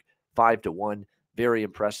Pittsburgh 5-1. Very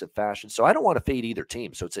impressive fashion. So I don't want to fade either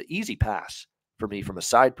team. So it's an easy pass for me from a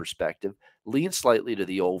side perspective. Lean slightly to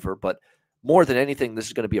the over, but more than anything, this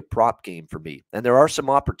is going to be a prop game for me. And there are some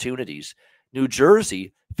opportunities. New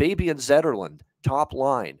Jersey, Fabian Zetterlund, top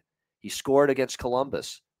line. He scored against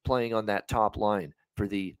Columbus, playing on that top line for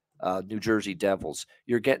the New Jersey Devils.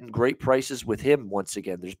 You're getting great prices with him once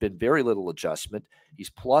again. There's been very little adjustment. He's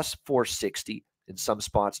plus 460 in some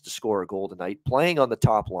spots to score a goal tonight, playing on the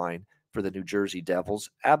top line for the New Jersey Devils.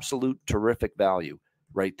 Absolute terrific value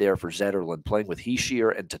right there for Zetterlund, playing with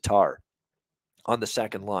Hischier and Tatar on the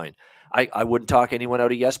second line. I wouldn't talk anyone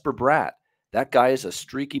out of Jesper Bratt. That guy is a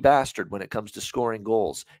streaky bastard when it comes to scoring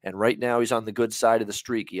goals. And right now he's on the good side of the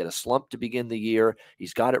streak. He had a slump to begin the year.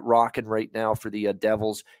 He's got it rocking right now for the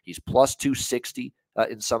Devils. He's plus 260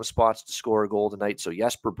 in some spots to score a goal tonight. So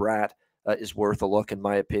Jesper Bratt is worth a look, in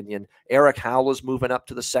my opinion. Eric Howle's moving up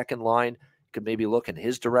to the second line. Could maybe look in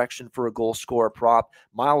his direction for a goal scorer prop.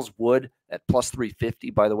 Miles Wood at plus 350,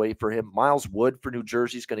 by the way, for him. Miles Wood for New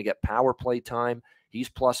Jersey is going to get power play time. He's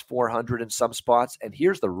plus 400 in some spots. And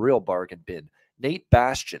here's the real bargain bin. Nate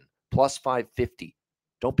Bastian, plus 550.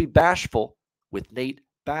 Don't be bashful with Nate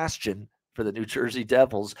Bastian for the New Jersey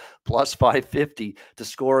Devils, plus 550 to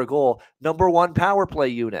score a goal. Number one power play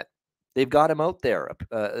unit. They've got him out there,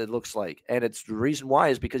 it looks like. And it's the reason why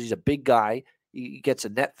is because he's a big guy. He gets a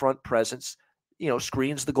net front presence,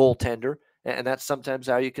 screens the goaltender. And that's sometimes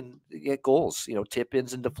how you can get goals,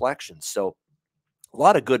 tip-ins and deflections. So a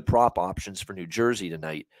lot of good prop options for New Jersey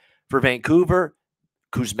tonight. For Vancouver,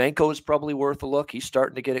 Kuzmenko is probably worth a look. He's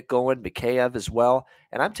starting to get it going. Mikheyev as well.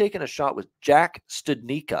 And I'm taking a shot with Jack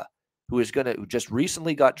Studnicka, who just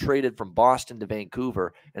recently got traded from Boston to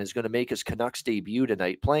Vancouver and is going to make his Canucks debut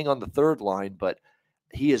tonight, playing on the third line, but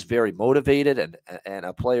he is very motivated and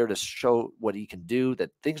a player to show what he can do. That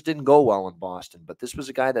things didn't go well in Boston, but this was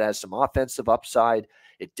a guy that has some offensive upside.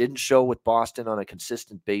 It didn't show with Boston on a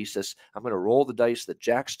consistent basis. I'm going to roll the dice that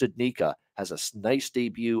Jack Studnicka has a nice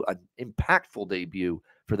debut, an impactful debut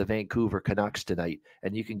for the Vancouver Canucks tonight,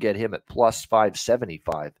 and you can get him at plus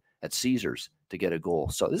 575 at Caesars to get a goal.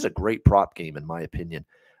 So this is a great prop game, in my opinion.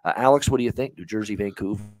 Alex, what do you think? New Jersey,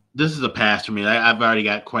 Vancouver? This is a pass for me. I've already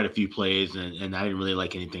got quite a few plays, and I didn't really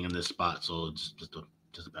like anything in this spot, so it's just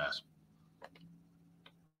a pass.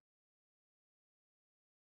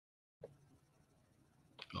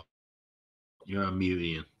 Oh, you're on mute,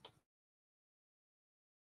 Ian.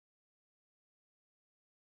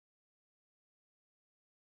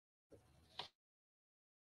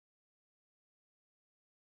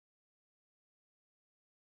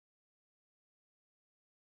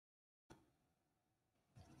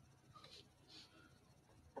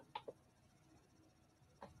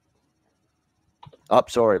 Oh,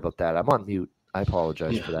 sorry about that. I'm on mute. I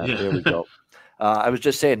apologize for that. Yeah. There we go. I was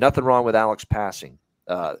just saying nothing wrong with Alex passing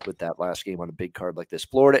with that last game on a big card like this.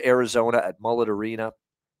 Florida, Arizona at Mullet Arena.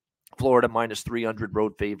 Florida minus 300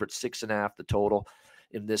 road favorite, 6.5 the total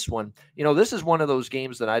in this one. This is one of those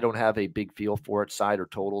games that I don't have a big feel for it, side or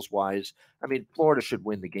totals wise. I mean, Florida should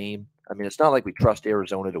win the game. I mean, it's not like we trust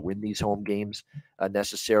Arizona to win these home games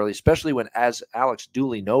necessarily, especially when, as Alex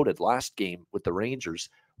duly noted last game with the Rangers,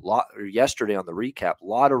 yesterday on the recap, a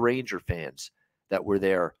lot of Ranger fans that were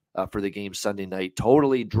there for the game Sunday night,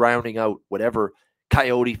 totally drowning out whatever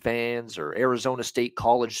Coyote fans or Arizona State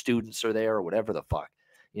college students are there or whatever the fuck.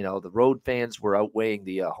 The road fans were outweighing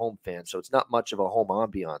the home fans, so it's not much of a home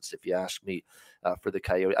ambiance, if you ask me, for the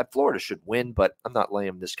Coyote. Florida should win, but I'm not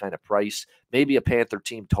laying this kind of price. Maybe a Panther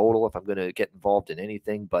team total if I'm going to get involved in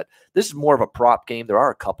anything, but this is more of a prop game. There are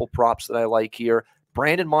a couple props that I like here.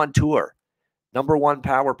 Brandon Montour, number one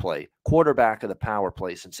power play, quarterback of the power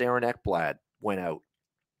play since Aaron Ekblad went out.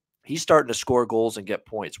 He's starting to score goals and get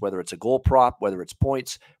points, whether it's a goal prop, whether it's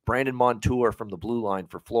points. Brandon Montour from the blue line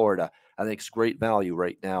for Florida, I think it's great value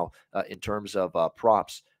right now in terms of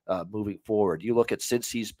props moving forward. You look at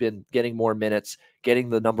since he's been getting more minutes,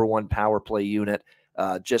 getting the number one power play unit,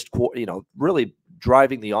 really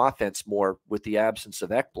driving the offense more with the absence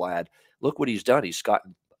of Ekblad. Look what he's done. He's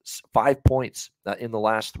gotten 5 points in the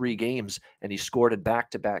last 3 games, and he scored in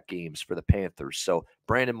back-to-back games for the Panthers. So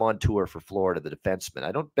Brandon Montour for Florida, the defenseman.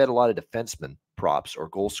 I don't bet a lot of defenseman props or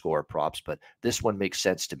goal scorer props, but this one makes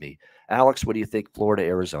sense to me. Alex, what do you think, Florida,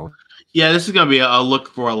 Arizona? Yeah, this is going to be a look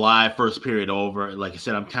for a live first period over. Like I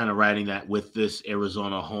said, I'm kind of riding that with this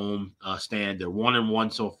Arizona home stand. They're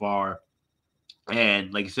 1-1 so far.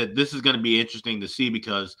 And like I said, this is going to be interesting to see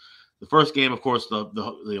because the first game, of course,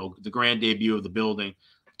 the grand debut of the building,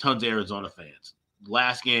 tons of Arizona fans.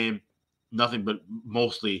 Last game, nothing but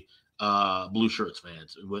mostly blue shirts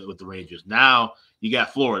fans with the Rangers. Now you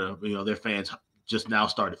got Florida. Their fans just now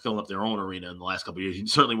started filling up their own arena in the last couple of years. You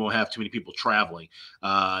certainly won't have too many people traveling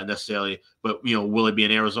necessarily. But will it be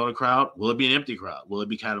an Arizona crowd? Will it be an empty crowd? Will it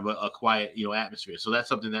be kind of a quiet atmosphere? So that's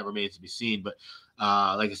something that remains to be seen. But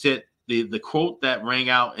like I said, the quote that rang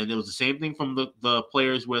out, and it was the same thing from the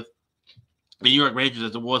players with the New York Rangers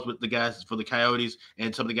as it was with the guys for the Coyotes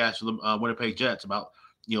and some of the guys for the Winnipeg Jets about,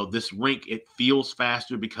 this rink, it feels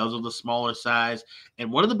faster because of the smaller size.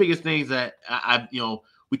 And one of the biggest things that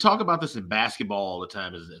we talk about this in basketball all the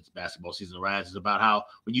time as basketball season arises, about how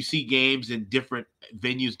when you see games in different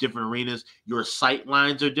venues, different arenas, your sight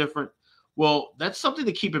lines are different. Well, that's something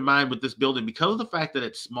to keep in mind with this building because of the fact that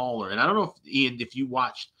it's smaller. And I don't know if, Ian, if you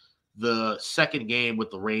watched the second game with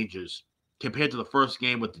the Rangers compared to the first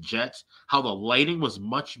game with the Jets, how the lighting was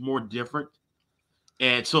much more different.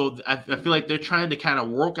 And so I feel like they're trying to kind of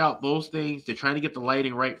work out those things. They're trying to get the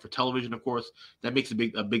lighting right for television, of course. That makes a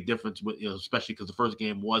big difference, with, especially because the first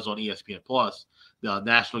game was on ESPN Plus, the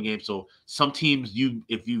national game. So some teams,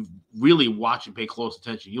 if you really watch and pay close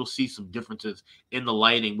attention, you'll see some differences in the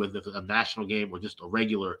lighting with a national game or just a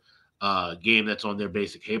regular game that's on their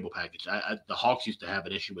basic cable package. The Hawks used to have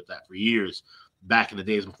an issue with that for years back in the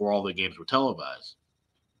days before all their games were televised.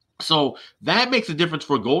 So that makes a difference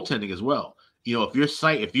for goaltending as well.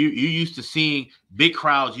 If you're used to seeing big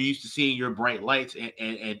crowds, you're used to seeing your bright lights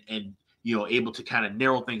and able to kind of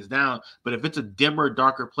narrow things down. But if it's a dimmer,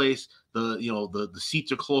 darker place, the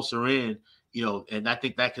seats are closer in, and I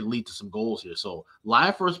think that can lead to some goals here. So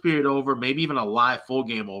live first period over, maybe even a live full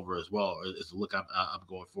game over as well is the look I'm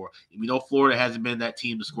going for. We know Florida hasn't been that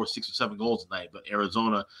team to score 6 or 7 goals tonight, but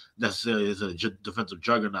Arizona necessarily is a defensive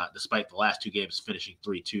juggernaut despite the last 2 games finishing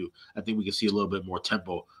 3-2. I think we can see a little bit more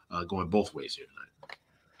tempo going both ways here tonight.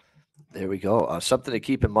 There we go. Something to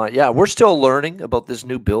keep in mind. Yeah, we're still learning about this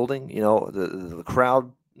new building. The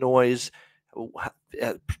crowd noise,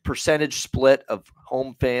 percentage split of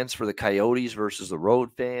home fans for the Coyotes versus the road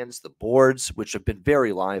fans, the boards, which have been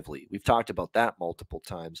very lively. We've talked about that multiple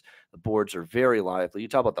times. The boards are very lively. You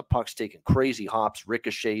talk about the pucks taking crazy hops,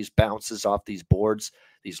 ricochets, bounces off these boards,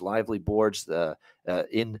 these lively boards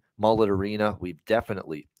in Mullet Arena. We've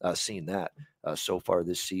definitely seen that so far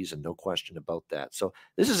this season. No question about that. So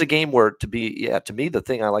this is a game where to me, the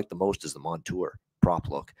thing I like the most is the Montour prop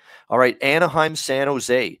look. All right, Anaheim, San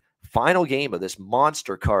Jose. Final game of this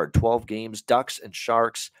monster card, 12 games, Ducks and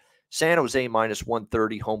Sharks. San Jose minus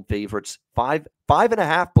 130, home favorites.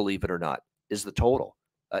 5.5, believe it or not, is the total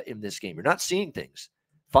in this game. You're not seeing things.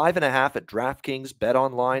 5.5 at DraftKings, Bet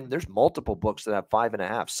Online. There's multiple books that have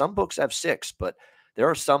 5.5. Some books have 6, but there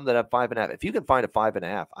are some that have 5.5. If you can find a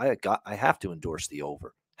 5.5, I have to endorse the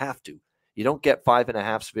over. Have to. You don't get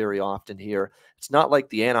 5.5s very often here. It's not like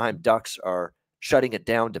the Anaheim Ducks are shutting it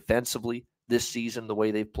down defensively this season the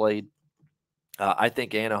way they've played. I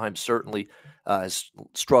think Anaheim certainly has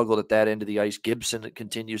struggled at that end of the ice. Gibson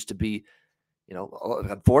continues to be,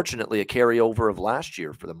 unfortunately a carryover of last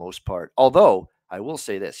year for the most part. Although I will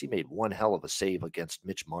say this, he made one hell of a save against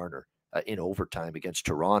Mitch Marner in overtime against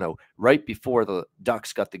Toronto right before the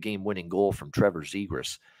Ducks got the game-winning goal from Trevor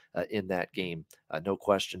Zegras in that game. No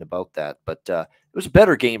question about that. But it was a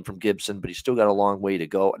better game from Gibson, but he's still got a long way to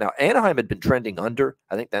go. Now, Anaheim had been trending under.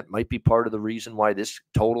 I think that might be part of the reason why this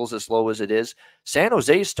total's as low as it is. San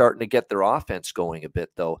Jose is starting to get their offense going a bit,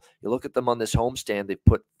 though. You look at them on this homestand, they've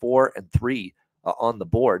put 4 and 3 on the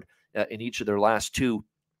board in each of their last 2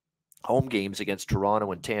 home games against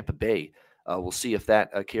Toronto and Tampa Bay. We'll see if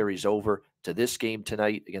that carries over to this game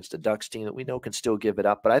tonight against a Ducks team that we know can still give it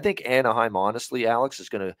up. But I think Anaheim, honestly, Alex, is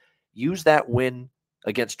going to use that win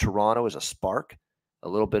against Toronto as a spark, a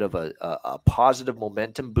little bit of a positive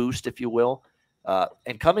momentum boost, if you will.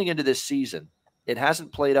 And coming into this season, it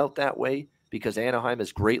hasn't played out that way because Anaheim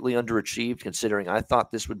has greatly underachieved, considering I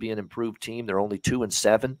thought this would be an improved team. They're only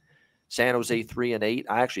 2-7. San Jose 3-8.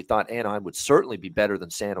 I actually thought Anaheim would certainly be better than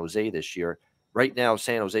San Jose this year. Right now,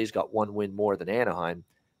 San Jose's got 1 win more than Anaheim,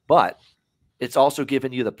 but it's also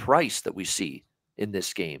given you the price that we see in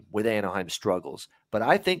this game with Anaheim struggles. But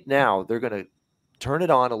I think now they're going to turn it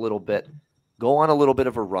on a little bit, go on a little bit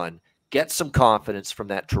of a run, get some confidence from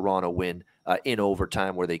that Toronto win in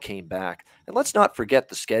overtime where they came back. And let's not forget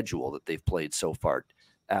the schedule that they've played so far,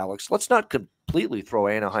 Alex. Let's not completely throw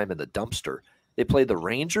Anaheim in the dumpster. They play the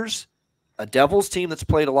Rangers, a Devils team that's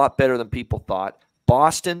played a lot better than people thought,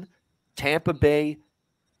 Boston, Tampa Bay,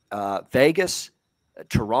 Vegas,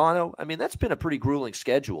 Toronto. I mean, that's been a pretty grueling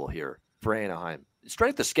schedule here for Anaheim.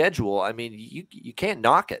 Strength of schedule, I mean, you can't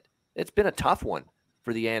knock it. It's been a tough one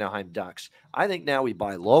for the Anaheim Ducks. I think now we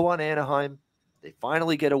buy low on Anaheim. They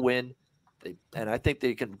finally get a win. And I think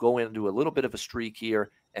they can go into a little bit of a streak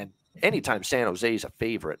here. And anytime San Jose is a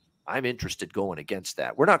favorite, I'm interested going against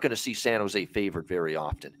that. We're not going to see San Jose favored very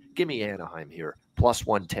often. Give me Anaheim here, plus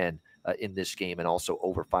 110 in this game, and also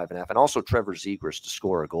over 5.5. And also Trevor Zegras to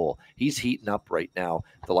score a goal. He's heating up right now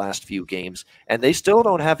the last few games, and they still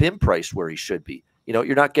don't have him priced where he should be.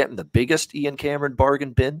 You're not getting the biggest Ian Cameron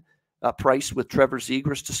bargain bin price with Trevor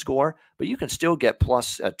Zegras to score, but you can still get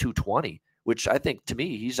plus 220, which I think, to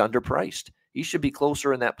me, he's underpriced. He should be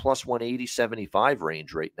closer in that plus 180, 75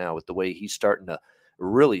 range right now with the way he's starting to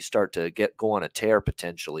really start to go on a tear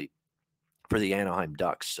potentially for the Anaheim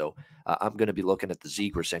Ducks. So I'm going to be looking at the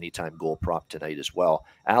Zegras anytime goal prop tonight as well.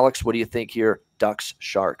 Alex, what do you think here? Ducks,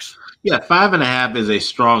 Sharks. Yeah, 5.5 is a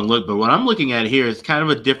strong look, but what I'm looking at here is kind of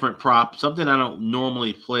a different prop, something I don't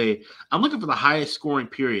normally play. I'm looking for the highest scoring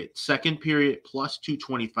period, second period plus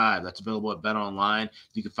 225. That's available at Bet Online.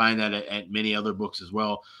 You can find that at many other books as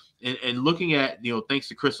well. And looking at, thanks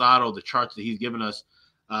to Chris Otto, the charts that he's given us,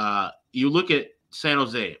 you look at San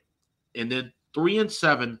Jose, and then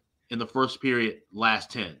 3-7 in the first period,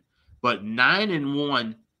 last 10, but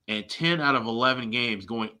 9-1 and 10 out of 11 games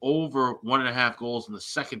going over 1.5 goals in the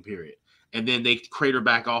second period. And then they crater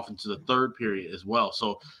back off into the third period as well.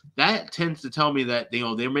 So that tends to tell me that,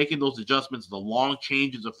 they're making those adjustments, the long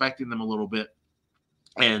changes affecting them a little bit.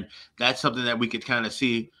 And that's something that we could kind of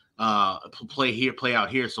see play out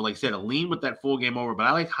here. So like I said, a lean with that full game over, but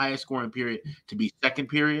I like highest scoring period to be second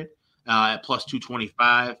period at plus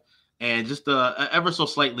 225. And just ever so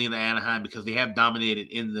slightly in the Anaheim, because they have dominated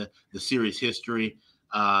in the series history.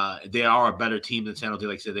 They are a better team than San Jose.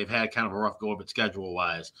 Like I said, they've had kind of a rough go of it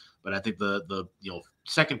schedule-wise. But I think the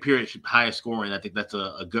second period highest scoring, I think that's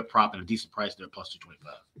a good prop and a decent price there, plus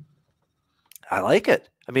 225. I like it.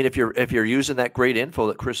 I mean, if you're using that great info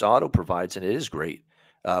that Chris Otto provides, and it is great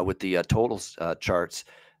with the totals charts,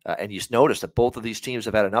 and you notice that both of these teams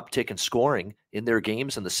have had an uptick in scoring in their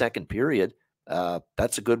games in the second period,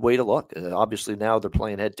 that's a good way to look. Obviously, now they're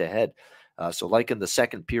playing head-to-head. So like in the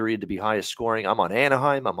second period to be highest scoring, I'm on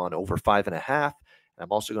Anaheim. I'm on over 5.5. And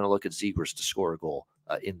I'm also going to look at Zegras to score a goal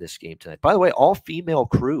in this game tonight. By the way, all-female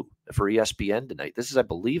crew for ESPN tonight. This is, I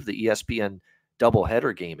believe, the ESPN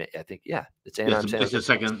doubleheader game. I think, yeah, it's Anaheim. It's the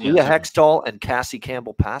second. Leah Hextall and Cassie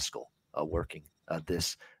Campbell-Pascal working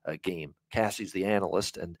this game. Cassie's the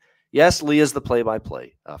analyst. And yes, Leah's the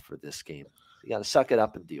play-by-play for this game. You got to suck it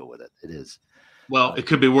up and deal with it. It is. Well, it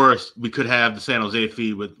could be worse. We could have the San Jose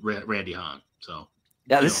feed with Randy Hahn. So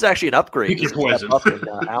yeah, this is actually an upgrade. Pick your poison. Up in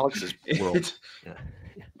Alex's world. Yeah.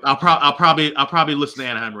 I'll probably listen to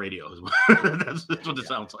Anaheim radio as well. That's what it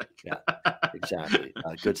sounds like. Yeah, exactly.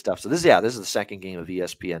 Good stuff. So this is the second game of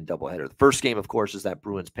ESPN doubleheader. The first game, of course, is that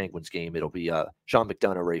Bruins Penguins game. It'll be Sean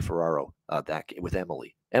McDonough, Ray Ferraro, that game with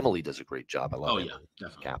Emily. Emily does a great job. I love Emily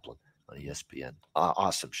definitely. Kaplan on ESPN.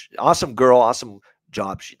 Awesome girl. Awesome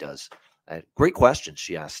job she does. Great questions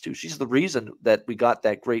she asked too. She's the reason that we got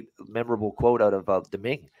that great memorable quote out of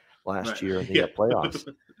Domingue last year in the playoffs.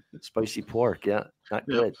 Spicy pork, not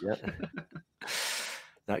good. Yeah,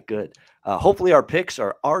 not good. Hopefully our picks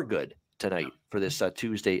are good tonight for this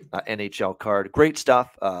Tuesday NHL card. Great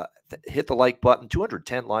stuff. Hit the like button.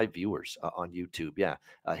 210 live viewers on YouTube. Yeah,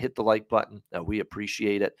 hit the like button. We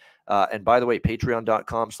appreciate it. And by the way,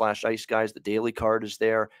 patreon.com/ice guys. The daily card is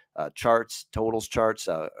there. Charts, totals charts.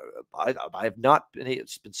 I have not been.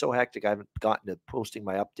 It's been so hectic. I haven't gotten to posting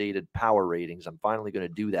my updated power ratings. I'm finally going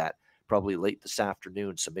to do that probably late this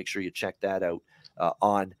afternoon. So make sure you check that out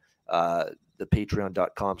on the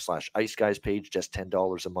patreon.com/ice guys page. Just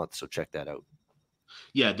 $10 a month. So check that out.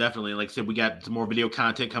 Yeah, definitely. Like I said, we got some more video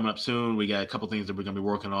content coming up soon. We got a couple things that we're going to be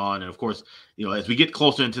working on. And of course, as we get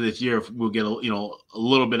closer into this year, we'll get a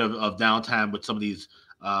little bit of downtime with some of these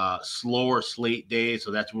slower slate days.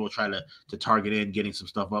 So that's when we'll try to target in getting some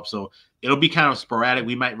stuff up. So it'll be kind of sporadic.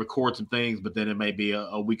 We might record some things, but then it may be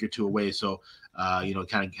a week or two away. So,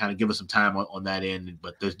 kind of give us some time on that end.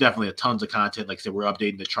 But there's definitely a tons of content. Like I said, we're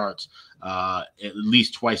updating the charts at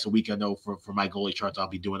least twice a week. I know for my goalie charts, I'll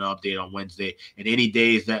be doing an update on Wednesday. And any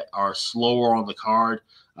days that are slower on the card,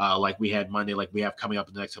 like we had Monday, like we have coming up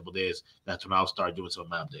in the next couple of days, that's when I'll start doing some of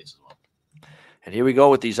my updates as well. And here we go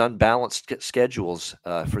with these unbalanced schedules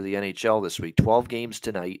for the NHL this week. 12 games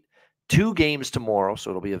tonight, 2 games tomorrow. So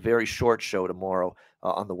it'll be a very short show tomorrow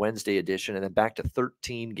on the Wednesday edition, and then back to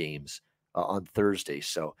 13 games on Thursday.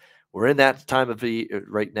 So we're in that time of the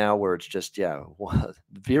right now where it's just,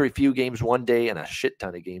 very few games one day and a shit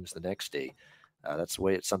ton of games the next day. That's the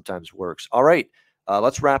way it sometimes works. All right,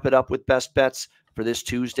 let's wrap it up with best bets for this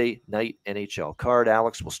Tuesday night NHL card.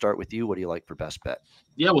 Alex, we'll start with you. What do you like for best bet?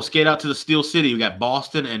 Yeah, we'll skate out to the Steel City. We got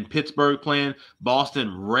Boston and Pittsburgh playing.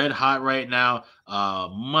 Boston red hot right now,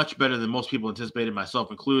 much better than most people anticipated,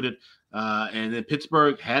 myself included. And then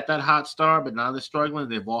Pittsburgh had that hot start, but now they're struggling.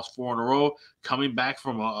 They've lost 4 in a row, coming back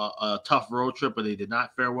from a tough road trip, but they did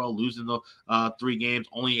not fare well, losing the 3 games,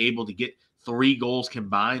 only able to get 3 goals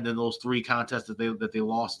combined in those 3 contests that they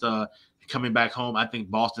lost coming back home. I think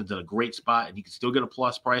Boston's in a great spot, and you can still get a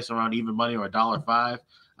plus price around even money or $1.05.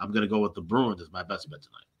 I'm going to go with the Bruins as my best bet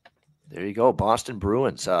tonight. There you go. Boston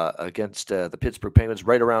Bruins against the Pittsburgh Penguins,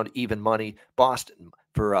 right around even money. Boston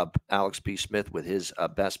for Alex B. Smith with his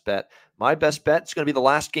best bet. My best bet is going to be the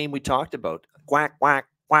last game we talked about. Quack, quack,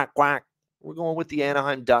 quack, quack. We're going with the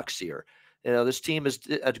Anaheim Ducks here. You know, this team has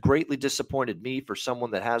greatly disappointed me for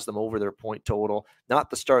someone that has them over their point total. Not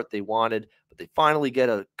the start they wanted, but they finally get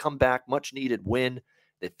a comeback, much-needed win.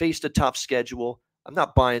 They faced a tough schedule. I'm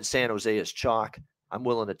not buying San Jose as chalk. I'm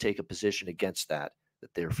willing to take a position against that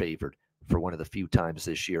they're favored for one of the few times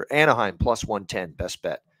this year. Anaheim plus 110, best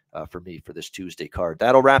bet for me for this Tuesday card.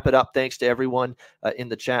 That'll wrap it up. Thanks to everyone in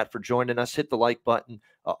the chat for joining us. Hit the like button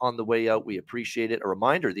on the way out. We appreciate it. A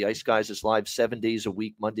reminder, the Ice Guys is live 7 days a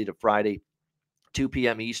week, Monday to Friday, 2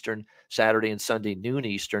 p.m. Eastern, Saturday and Sunday, noon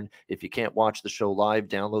Eastern. If you can't watch the show live,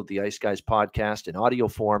 download the Ice Guys podcast in audio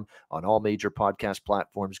form on all major podcast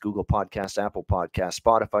platforms, Google Podcasts, Apple Podcasts,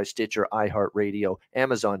 Spotify, Stitcher, iHeartRadio,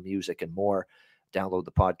 Amazon Music, and more. Download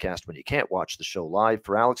the podcast when you can't watch the show live.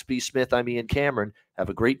 For Alex B. Smith, I'm Ian Cameron. Have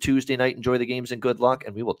a great Tuesday night. Enjoy the games and good luck.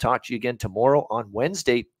 And we will talk to you again tomorrow on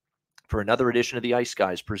Wednesday for another edition of the Ice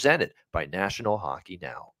Guys presented by National Hockey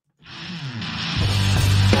Now.